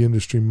much of the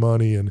industry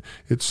money, and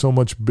it's so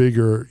much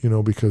bigger,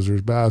 because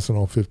there's bass in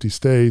all 50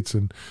 states,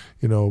 and,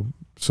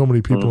 so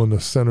many people in the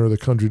center of the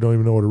country don't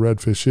even know what a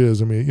redfish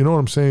is. I mean, you know what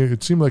I'm saying?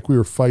 It seemed like we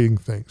were fighting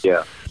things.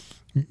 Yeah.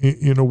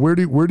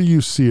 Where do you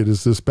see it?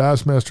 Is this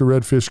Bassmaster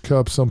Redfish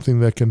Cup something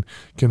that can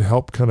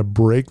help kind of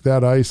break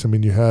that ice? I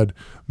mean, you had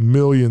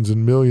millions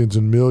and millions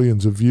and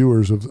millions of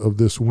viewers of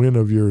this win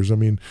of yours. I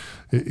mean,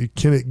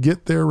 can it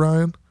get there,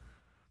 Ryan?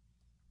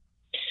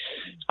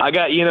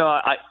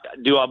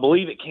 Do I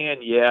believe it can?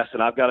 Yes.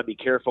 And I've got to be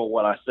careful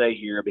what I say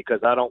here, because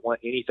I don't want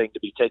anything to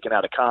be taken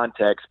out of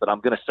context, but I'm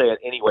going to say it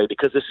anyway,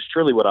 because this is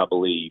truly what I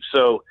believe.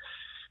 So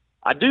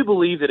I do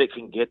believe that it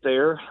can get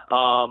there.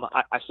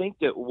 I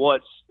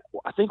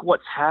think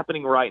what's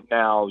happening right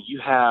now,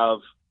 you have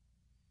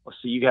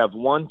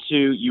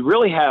you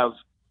really have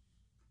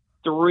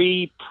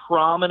 3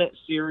 prominent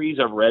series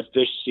of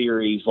redfish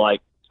series,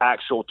 like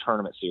actual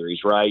tournament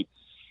series, right?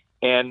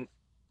 And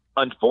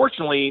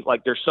unfortunately,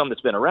 like, there's some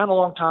that's been around a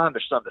long time,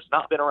 there's some that's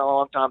not been around a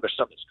long time, there's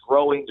some that's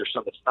growing, there's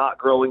some that's not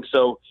growing.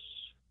 So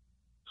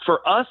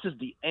for us as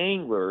the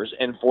anglers,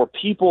 and for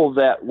people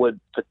that would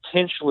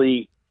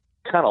potentially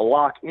kind of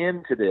lock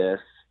into this,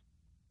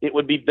 it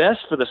would be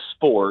best for the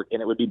sport,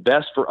 and it would be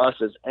best for us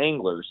as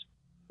anglers,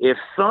 if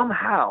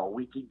somehow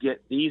we could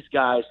get these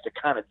guys to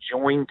kind of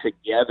join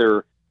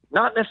together,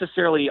 not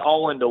necessarily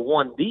all into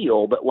one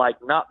deal, but like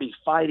not be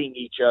fighting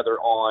each other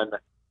on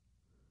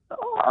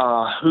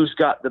who's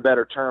got the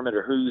better tournament,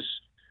 or who's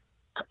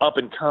up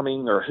and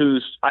coming, or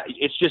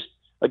it's just,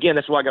 again,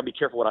 that's why I got to be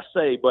careful what I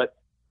say, but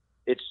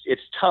it's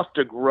tough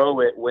to grow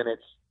it when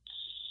it's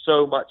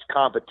so much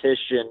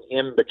competition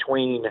in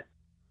between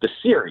the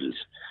series.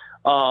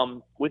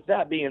 With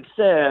that being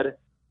said,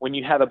 when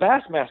you have a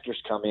Bassmasters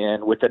come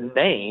in with a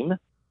name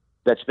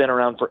that's been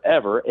around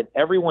forever and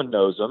everyone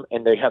knows them,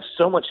 and they have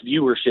so much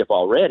viewership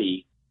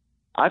already,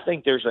 I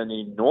think there's an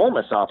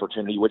enormous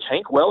opportunity, which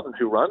Hank Weldon,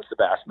 who runs the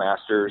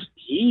Bassmasters,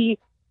 he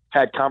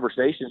had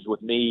conversations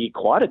with me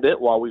quite a bit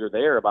while we were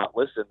there about,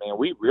 listen, man,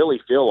 we really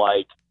feel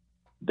like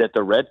that the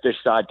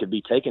redfish side could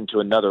be taken to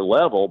another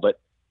level, but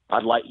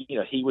I'd like,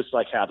 he was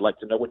like, I'd like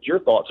to know what your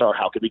thoughts are.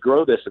 How could we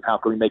grow this, and how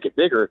can we make it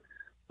bigger?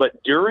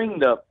 But during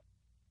the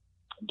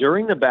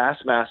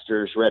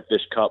Bassmasters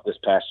Redfish Cup this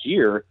past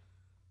year,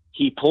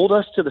 he pulled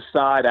us to the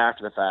side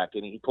after the fact,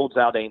 and he pulled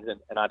Zaldain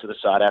and I to the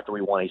side after we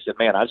won. He said,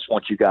 man, I just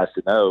want you guys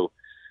to know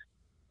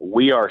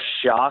we are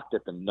shocked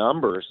at the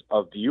numbers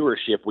of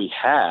viewership we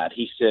had.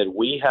 He said,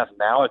 we have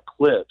now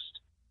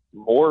eclipsed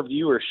more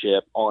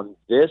viewership on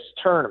this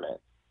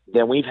tournament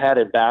than we've had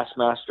in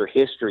Bassmaster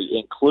history,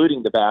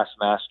 including the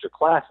Bassmaster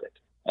Classic.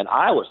 And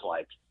I was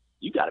like,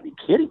 you got to be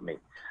kidding me.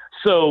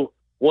 So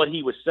what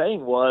he was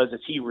saying was,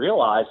 is he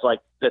realized like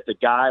that the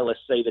guy, let's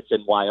say that's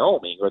in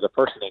Wyoming, or the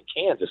person in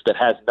Kansas that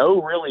has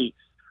no really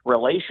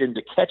relation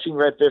to catching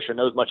redfish or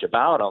knows much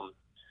about them,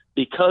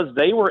 because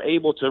they were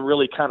able to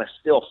really kind of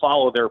still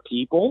follow their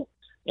people,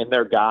 and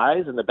their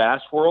guys in the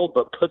bass world,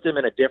 but put them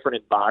in a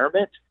different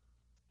environment.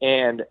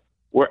 And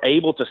we're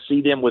able to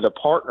see them with a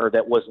partner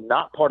that was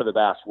not part of the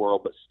bass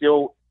world, but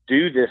still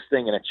do this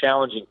thing in a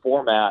challenging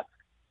format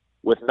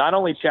with not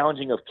only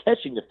challenging of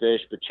catching the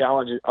fish, but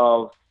challenge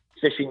of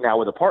fishing now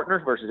with a partner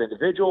versus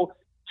individual,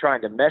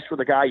 trying to mesh with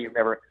a guy you've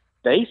never.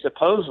 They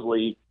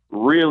supposedly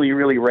really,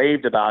 really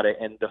raved about it.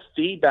 And the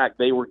feedback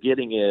they were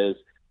getting is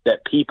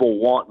that people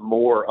want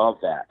more of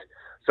that.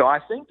 So I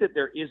think that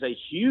there is a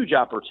huge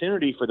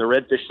opportunity for the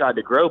redfish side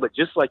to grow. But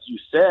just like you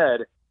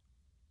said,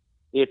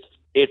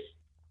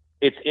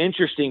 it's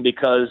interesting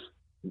because,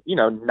 you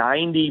know,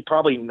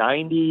 probably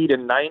 90 to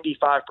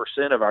 95%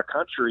 of our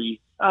country,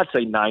 I'd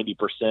say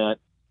 90%,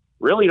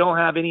 really don't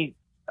have any.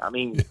 I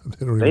mean,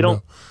 they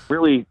don't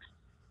really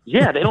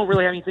have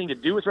anything to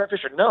do with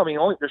redfish. Or no, I mean,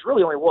 there's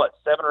really only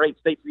 7 or 8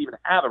 states that even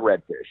have a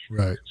redfish.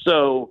 Right.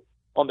 So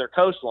on their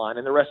coastline,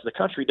 and the rest of the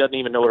country doesn't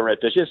even know what a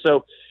redfish is.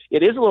 So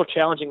it is a little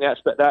challenging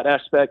that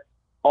aspect.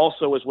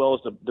 Also, as well as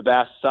the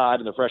bass side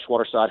and the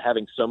freshwater side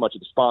having so much of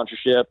the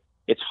sponsorship,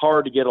 it's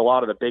hard to get a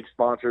lot of the big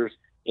sponsors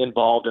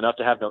involved enough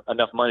to have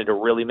enough money to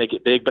really make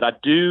it big. But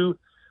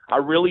I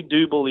really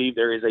do believe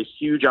there is a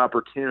huge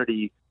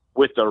opportunity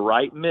with the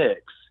right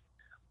mix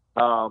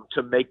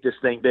to make this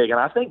thing big. And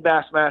I think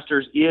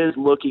Bassmasters is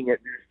looking at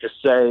to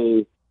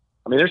say,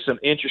 I mean, there's some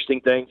interesting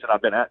things that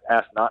I've been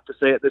asked not to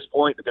say at this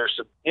point, but there's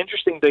some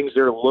interesting things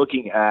they're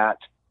looking at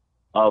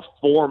of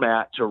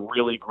format to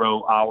really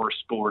grow our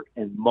sport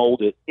and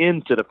mold it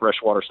into the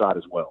freshwater side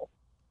as well.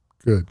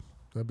 Good.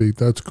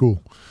 That's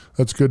cool.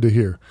 That's good to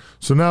hear.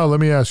 So now let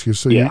me ask you,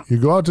 you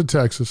go out to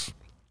Texas,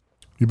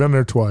 you've been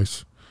there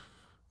twice,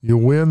 you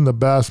win the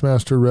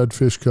Bassmaster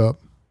Redfish Cup.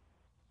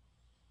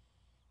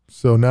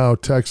 So now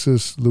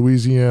Texas,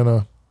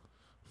 Louisiana,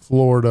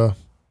 Florida.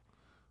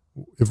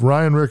 If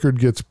Ryan Rickard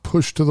gets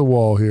pushed to the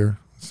wall here,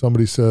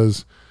 somebody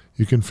says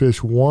you can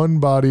fish one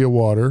body of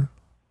water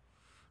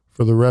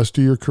for the rest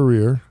of your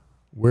career,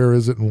 where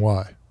is it and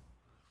why?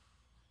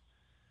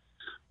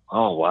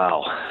 Oh,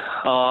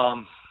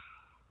 wow.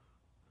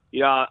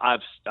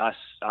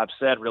 I've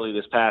said really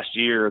this past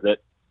year that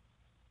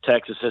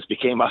Texas has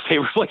become my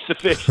favorite place to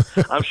fish.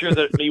 I'm sure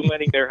that me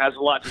winning there has a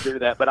lot to do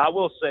with that. But I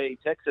will say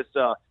Texas,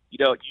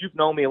 you've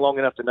known me long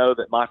enough to know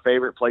that my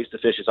favorite place to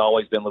fish has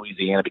always been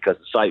Louisiana because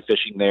of sight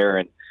fishing there.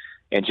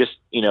 And just,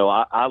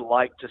 I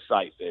like to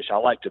sight fish. I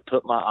like to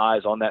put my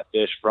eyes on that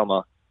fish from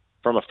a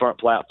front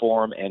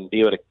platform and be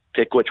able to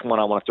pick which one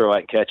I want to throw out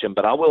and catch him.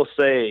 But I will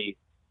say,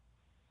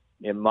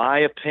 in my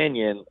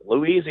opinion,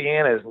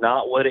 Louisiana is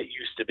not what it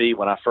used to be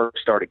when I first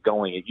started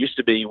going. It used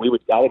to be I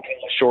would call it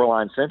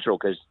Shoreline Central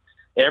because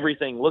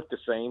everything looked the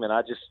same, and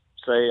I just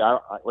say,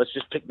 let's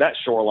just pick that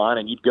shoreline,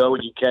 and you'd go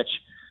and you catch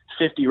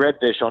 50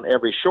 redfish on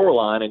every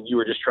shoreline, and you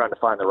were just trying to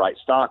find the right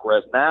stock.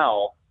 Whereas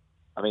now,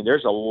 I mean,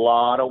 there's a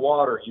lot of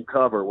water you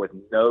cover with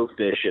no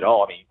fish at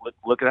all. I mean,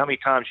 look at how many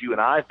times you and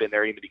I have been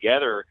there even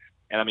together.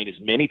 And I mean, as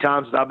many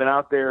times as I've been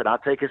out there, and I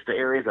take us to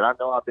areas that I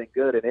know I've been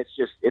good, and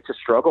it's a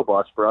struggle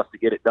bus for us to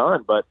get it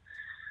done. But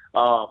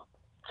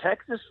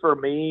Texas for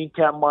me,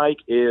 Captain Mike,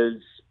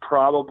 is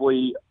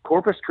probably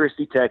Corpus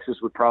Christi, Texas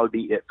would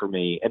probably be it for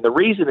me. And the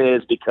reason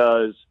is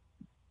because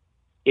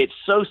it's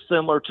so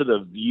similar to the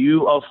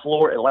view of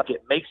Florida. Like,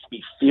 it makes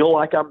me feel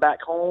like I'm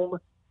back home,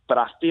 but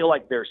I feel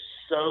like there's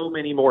so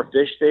many more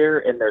fish there,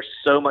 and they're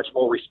so much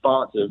more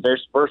responsive.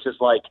 There's versus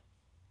like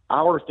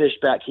our fish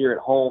back here at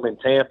home in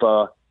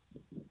Tampa.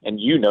 And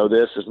you know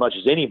this as much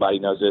as anybody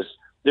knows this,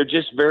 they're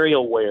just very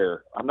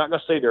aware. I'm not going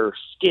to say they're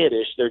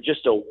skittish. They're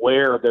just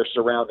aware of their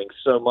surroundings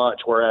so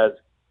much. Whereas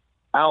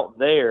out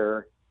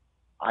there,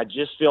 I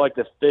just feel like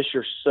the fish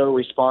are so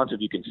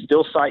responsive. You can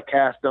still sight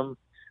cast them.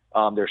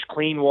 There's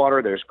clean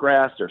water. There's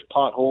grass. There's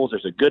potholes.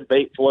 There's a good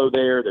bait flow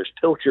there. There's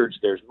pilchards.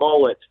 There's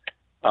mullet,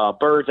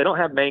 birds. They don't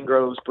have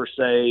mangroves per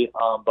se,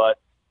 but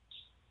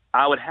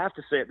I would have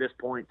to say at this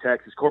point,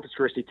 Texas, Corpus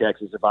Christi,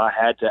 Texas, if I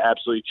had to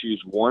absolutely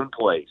choose one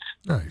place,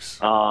 nice,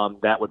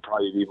 that would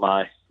probably be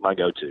my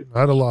go-to.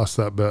 I'd have lost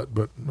that bet,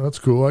 but that's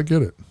cool. I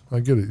get it.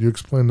 You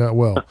explained that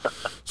well.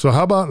 So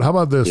how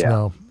about this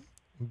now?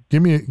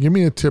 Give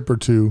me a tip or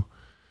two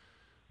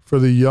for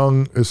the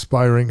young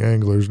aspiring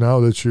anglers.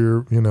 Now that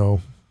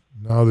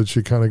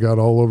you kind of got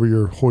all over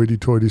your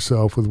hoity-toity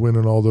self with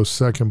winning all those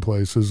second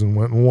places and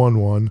went and won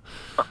one.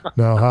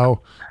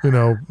 Now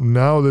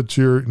now that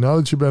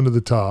you've been to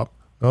the top,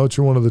 now that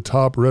you're one of the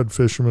top red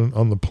fishermen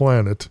on the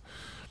planet,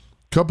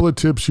 a couple of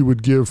tips you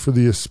would give for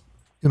the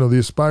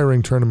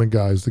aspiring tournament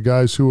guys, the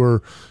guys who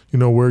are,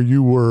 where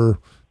you were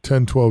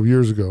 10, 12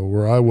 years ago,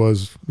 where I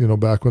was,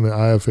 back when the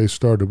IFA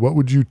started. What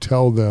would you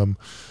tell them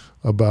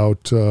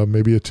about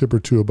maybe a tip or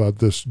two about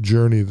this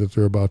journey that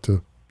they're about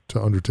to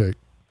undertake?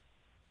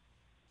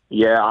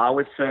 Yeah, I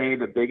would say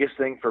the biggest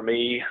thing for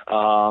me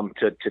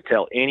to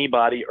tell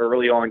anybody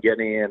early on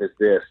getting in is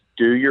this: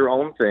 do your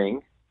own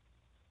thing.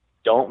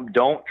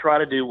 Don't try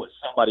to do what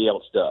somebody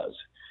else does.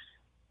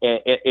 And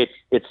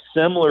it's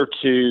similar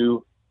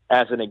to,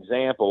 as an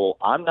example,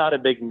 I'm not a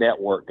big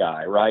network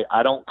guy, right?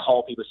 I don't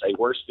call people and say,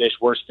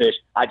 where's fish?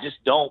 I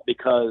just don't,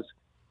 because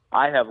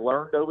I have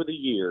learned over the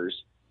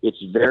years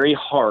it's very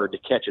hard to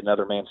catch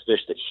another man's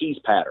fish that he's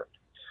patterned.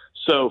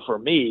 So for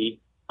me,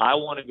 I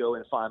want to go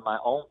and find my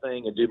own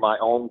thing and do my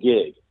own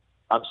gig.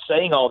 I'm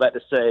saying all that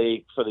to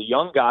say, for the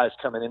young guys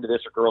coming into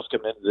this or girls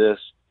coming into this,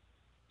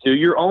 do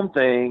your own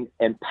thing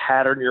and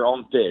pattern your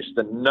own fish.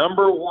 The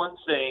number one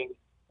thing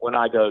when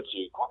I go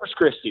to Corpus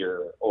Christi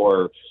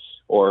or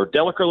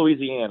Delaware,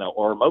 Louisiana,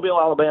 or Mobile,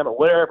 Alabama,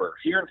 wherever,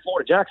 here in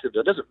Florida,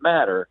 Jacksonville, it doesn't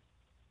matter.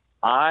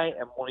 I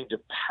am wanting to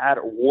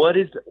pattern. What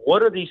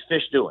are these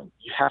fish doing?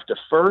 You have to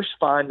first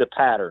find the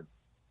pattern.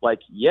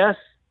 Like, yes,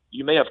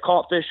 you may have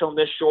caught fish on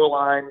this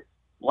shoreline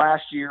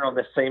last year on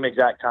the same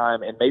exact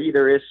time, and maybe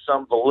there is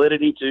some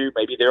validity to,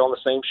 maybe they're on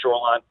the same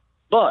shoreline.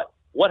 But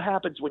what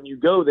happens when you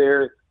go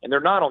there and they're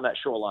not on that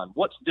shoreline?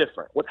 What's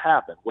different? What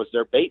happened? Was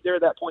there bait there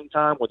at that point in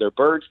time? Were there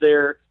birds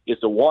there? Is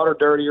the water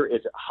dirtier?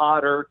 Is it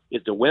hotter?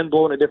 Is the wind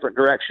blowing a different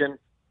direction?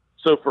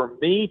 So for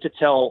me to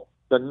tell,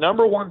 the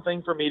number one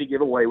thing for me to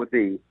give away would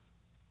be,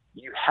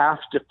 you have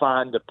to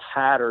find the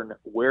pattern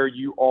where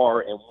you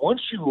are. And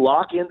once you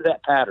lock into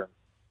that pattern,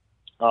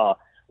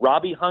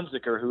 Robbie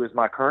Hunziker, who is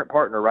my current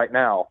partner right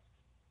now,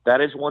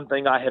 that is one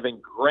thing I have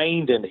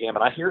ingrained into him.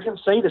 And I hear him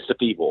say this to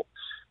people.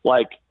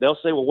 Like, they'll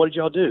say, well, what did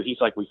y'all do? He's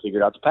like, we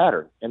figured out the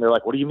pattern. And they're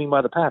like, what do you mean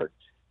by the pattern?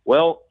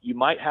 Well, you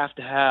might have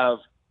to have,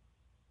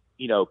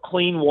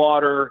 clean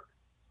water,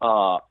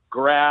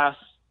 grass,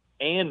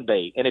 and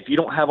bait. And if you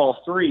don't have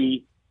all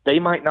three, they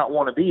might not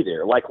want to be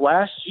there. Like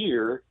last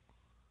year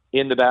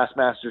in the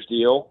Bassmasters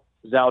deal,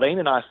 Zaldane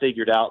and I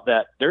figured out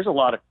that there's a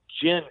lot of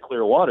gin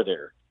clear water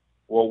there.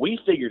 Well, we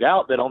figured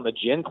out that on the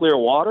gin clear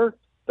water,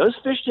 those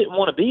fish didn't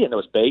want to be in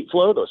those bait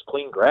flow, those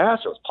clean grass,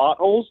 those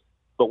potholes.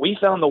 But we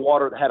found the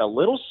water that had a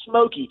little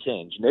smoky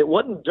tinge, and it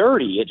wasn't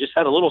dirty. It just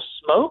had a little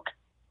smoke,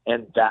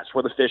 and that's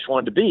where the fish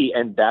wanted to be.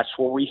 And that's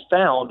where we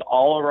found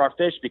all of our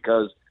fish,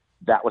 because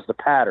that was the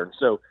pattern.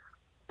 So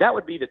that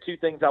would be the two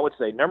things I would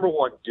say. Number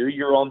one, do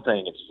your own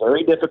thing. It's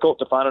very difficult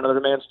to find another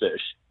man's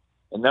fish.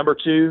 And number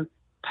two,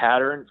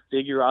 pattern,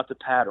 figure out the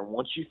pattern.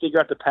 Once you figure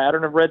out the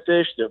pattern of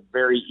redfish, they're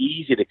very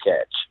easy to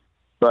catch.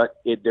 But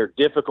they're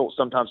difficult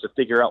sometimes to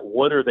figure out,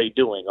 what are they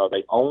doing? Are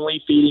they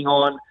only feeding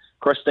on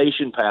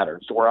crustacean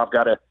patterns where I've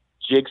got to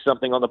jig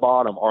something on the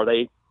bottom? Are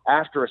they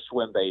after a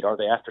swim bait? Are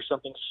they after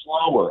something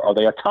slower? Are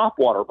they a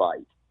topwater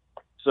bite?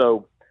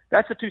 So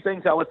that's the two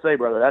things I would say,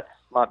 brother. That's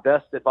my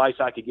best advice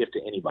I could give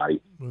to anybody.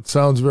 It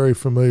sounds very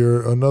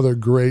familiar. Another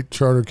great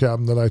charter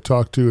captain that I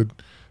talked to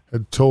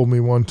had told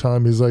me one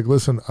time, he's like,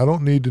 listen, I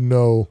don't need to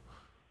know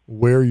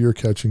where you're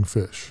catching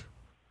fish.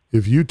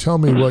 If you tell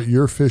me what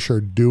your fish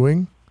are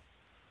doing,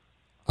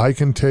 I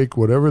can take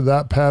whatever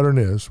that pattern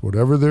is,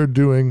 whatever they're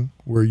doing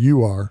where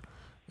you are,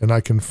 and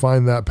I can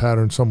find that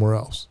pattern somewhere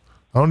else.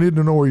 I don't need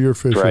to know where your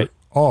fish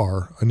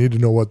are. I need to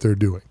know what they're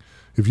doing.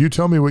 If you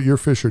tell me what your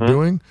fish are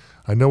doing,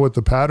 I know what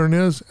the pattern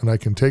is, and I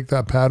can take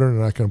that pattern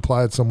and I can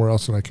apply it somewhere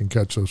else, and I can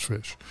catch those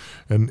fish.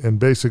 And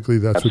basically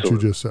that's Absolutely.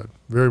 What you just said.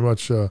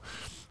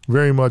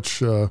 Very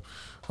much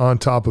on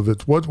top of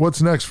it.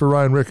 What's next for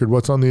Ryan Rickard?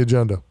 What's on the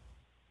agenda?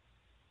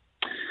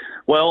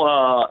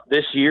 Well,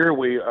 this year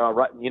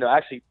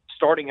actually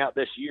starting out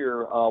this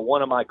year,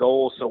 one of my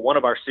goals, so one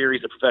of our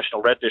series, the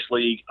Professional Redfish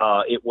League,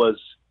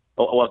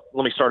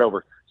 let me start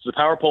over. So the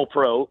Power Pole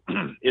Pro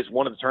is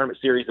one of the tournament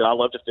series that I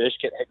love to fish.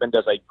 Kent Hickman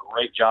does a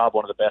great job,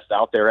 one of the best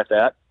out there at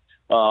that.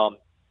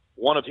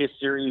 One of his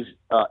series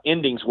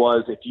endings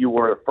was, if you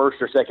were first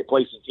or second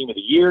place in Team of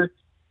the Year,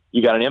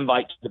 you got an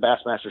invite to the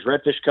Bassmasters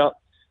Redfish Cup.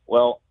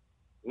 Well,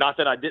 not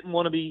that I didn't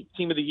want to be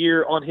Team of the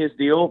Year on his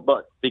deal,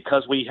 but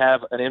because we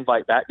have an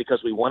invite back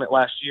because we won it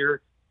last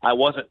year, I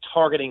wasn't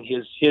targeting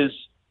his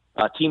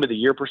Team of the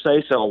Year per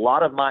se. So a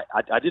lot of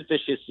I did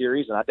fish his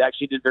series, and I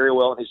actually did very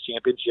well in his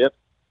championship.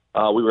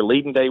 We were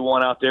leading day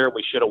one out there.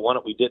 We should have won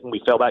it. We didn't.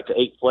 We fell back to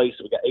 8th place.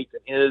 So we got 8th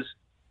in his.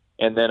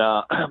 And then,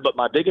 but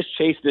my biggest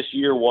chase this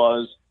year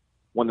was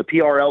when the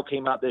PRL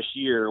came out this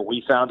year,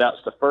 we found out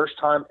it's the first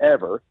time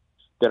ever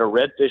that a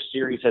redfish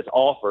series has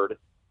offered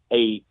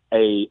a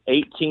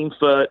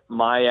 18-foot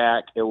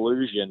Mayak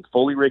Illusion,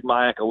 fully rigged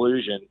Mayak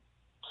Illusion,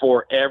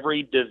 for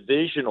every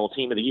divisional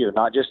Team of the Year,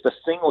 not just a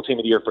single Team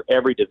of the Year, for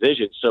every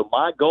division. So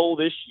my goal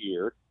this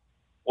year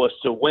was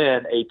to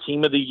win a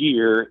Team of the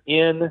Year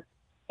in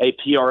a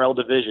PRL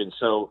division.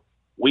 So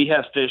we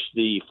have fished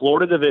the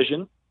Florida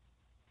division,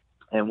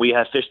 and we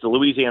have fished the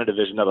Louisiana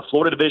division. Now, the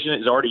Florida division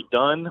is already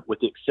done, with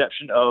the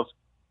exception of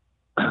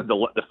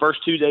the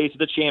first 2 days of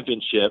the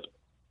championship.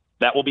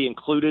 That will be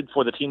included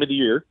for the Team of the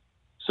Year.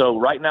 So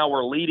right now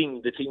we're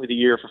leading the Team of the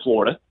Year for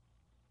Florida,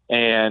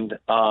 and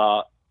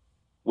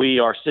we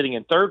are sitting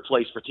in 3rd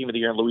place for Team of the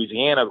Year in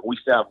Louisiana. But we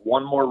still have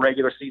one more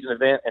regular season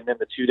event, and then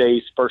the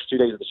first 2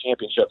 days of the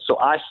championship. So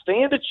I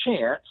stand a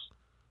chance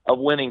of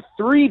winning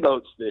 3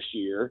 boats this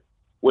year,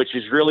 which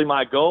is really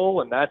my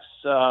goal, and that's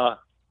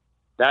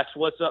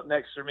what's up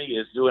next for me,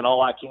 is doing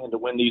all I can to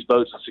win these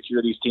boats and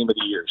secure these Team of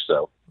the Year.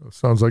 So it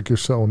sounds like you're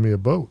selling me a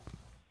boat.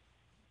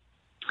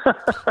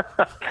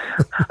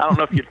 I don't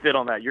know if you'd fit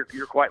on that. You're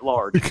quite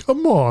large.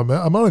 Come on,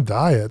 man. I'm on a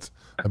diet.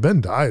 I've been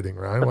dieting,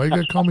 Ryan. Why you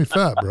gotta call me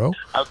fat, bro?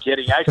 I'm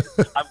kidding.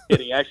 Actually,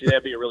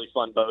 that'd be a really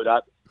fun boat.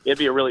 it'd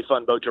be a really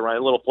fun boat to run, a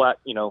little flat,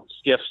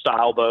 skiff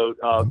style boat,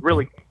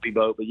 really comfy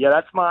boat. But yeah,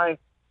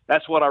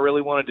 that's what I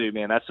really want to do,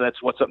 man.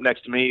 That's what's up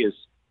next to me, is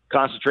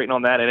concentrating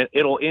on that. And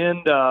it'll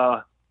end,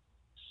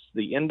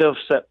 the end of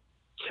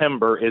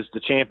September is the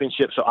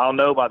championship. So I'll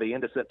know by the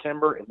end of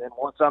September. And then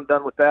once I'm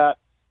done with that,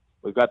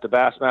 we've got the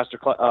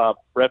Bassmaster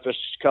Redfish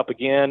Cup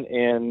again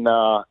in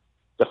the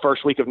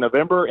first week of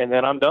November, and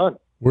then I'm done.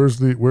 Where's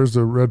the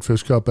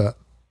Redfish Cup at?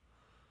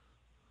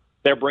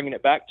 They're bringing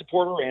it back to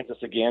Port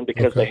Aransas again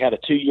because they had a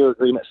 2-year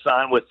agreement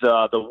signed with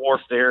the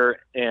wharf there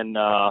in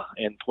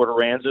Port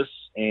Aransas,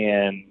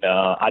 and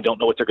I don't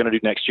know what they're going to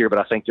do next year, but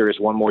I think there is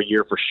one more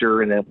year for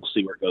sure, and then we'll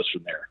see where it goes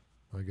from there.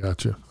 I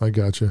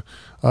got you.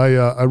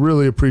 I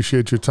really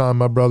appreciate your time,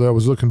 my brother. I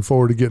was looking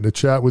forward to getting to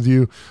chat with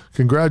you.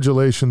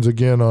 Congratulations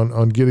again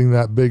on getting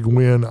that big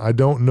win. I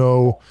don't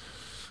know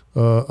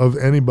of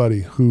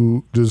anybody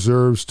who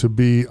deserves to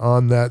be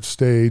on that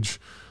stage,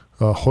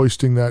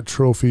 hoisting that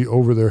trophy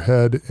over their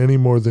head any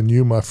more than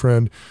you, my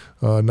friend.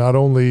 Not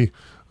only,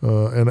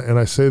 and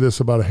I say this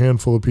about a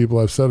handful of people,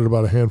 I've said it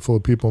about a handful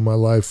of people in my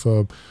life,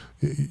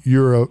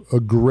 you're a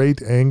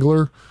great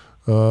angler.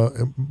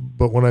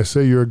 But when I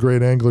say you're a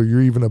great angler,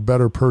 you're even a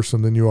better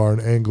person than you are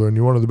an angler, and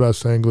you're one of the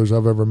best anglers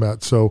I've ever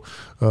met. So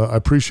I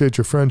appreciate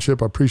your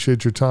friendship. I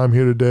appreciate your time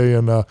here today,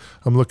 and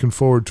I'm looking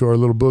forward to our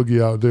little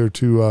boogie out there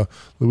to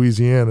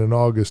Louisiana in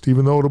August.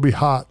 Even though it'll be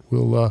hot,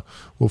 we'll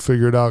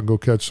figure it out and go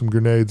catch some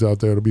grenades out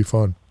there. It'll be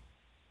fun.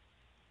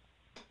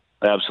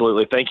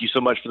 Absolutely. Thank you so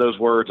much for those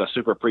words. I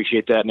super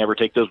appreciate that. Never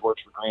take those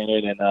words for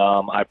granted, and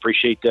I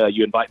appreciate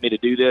you invite me to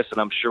do this, and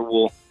I'm sure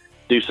we'll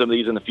do some of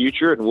these in the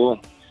future, and we'll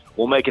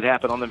make it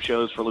happen on them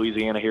shows for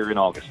Louisiana here in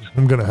August.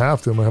 I'm going to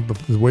have to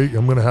wait.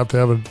 I'm going to have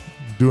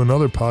do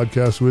another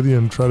podcast with you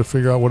and try to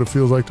figure out what it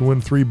feels like to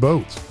win 3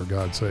 boats, for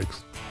God's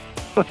sakes.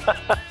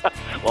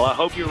 Well, I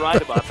hope you're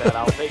right about that.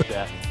 I'll take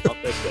that.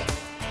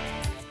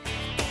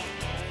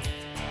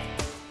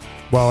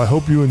 Well, I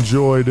hope you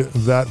enjoyed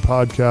that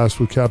podcast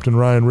with Captain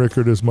Ryan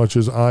Rickard as much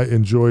as I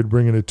enjoyed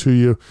bringing it to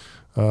you.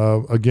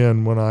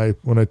 Again, when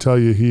I tell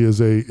you he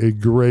is a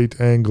great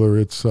angler,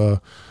 it's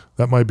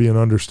that might be an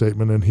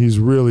understatement, and he's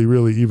really,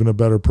 really even a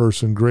better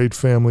person. Great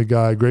family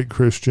guy, great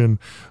Christian.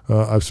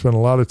 I've spent a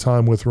lot of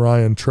time with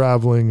Ryan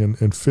traveling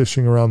and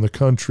fishing around the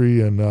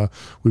country, and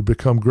we've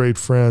become great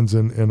friends,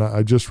 and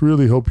I just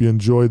really hope you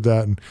enjoyed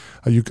that. And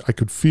I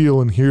could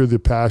feel and hear the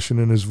passion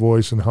in his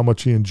voice and how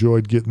much he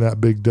enjoyed getting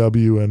that big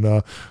W, and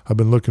I've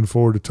been looking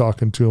forward to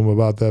talking to him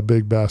about that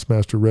big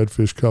Bassmaster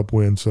Redfish Cup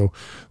win, so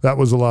that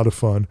was a lot of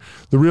fun.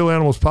 The Real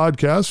Animals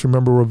Podcast,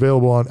 remember, we're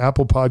available on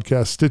Apple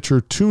Podcasts, Stitcher,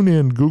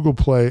 TuneIn, Google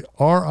Play,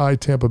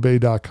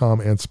 RITampaBay.com,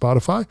 and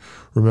Spotify.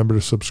 Remember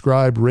to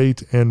subscribe,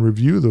 rate, and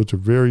review. Those are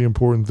very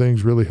important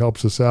things, really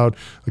helps us out.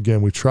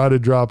 Again, we try to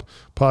drop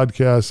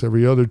podcasts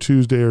every other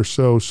Tuesday or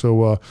so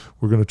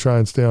we're going to try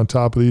and stay on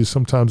top of these.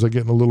 Sometimes I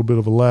get in a little bit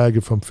of a lag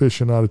if I'm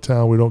fishing out of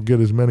town. We don't get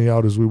as many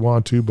out as we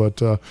want to,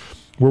 but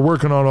we're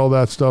working on all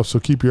that stuff, so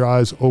keep your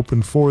eyes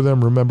open for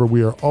them. Remember,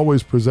 we are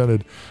always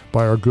presented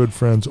by our good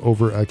friends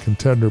over at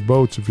Contender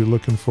Boats. If you're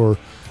looking for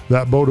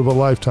that boat of a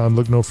lifetime,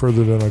 look no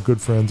further than our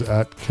good friends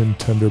at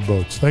Contender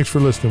Boats. Thanks for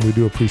listening. We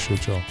do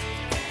appreciate y'all.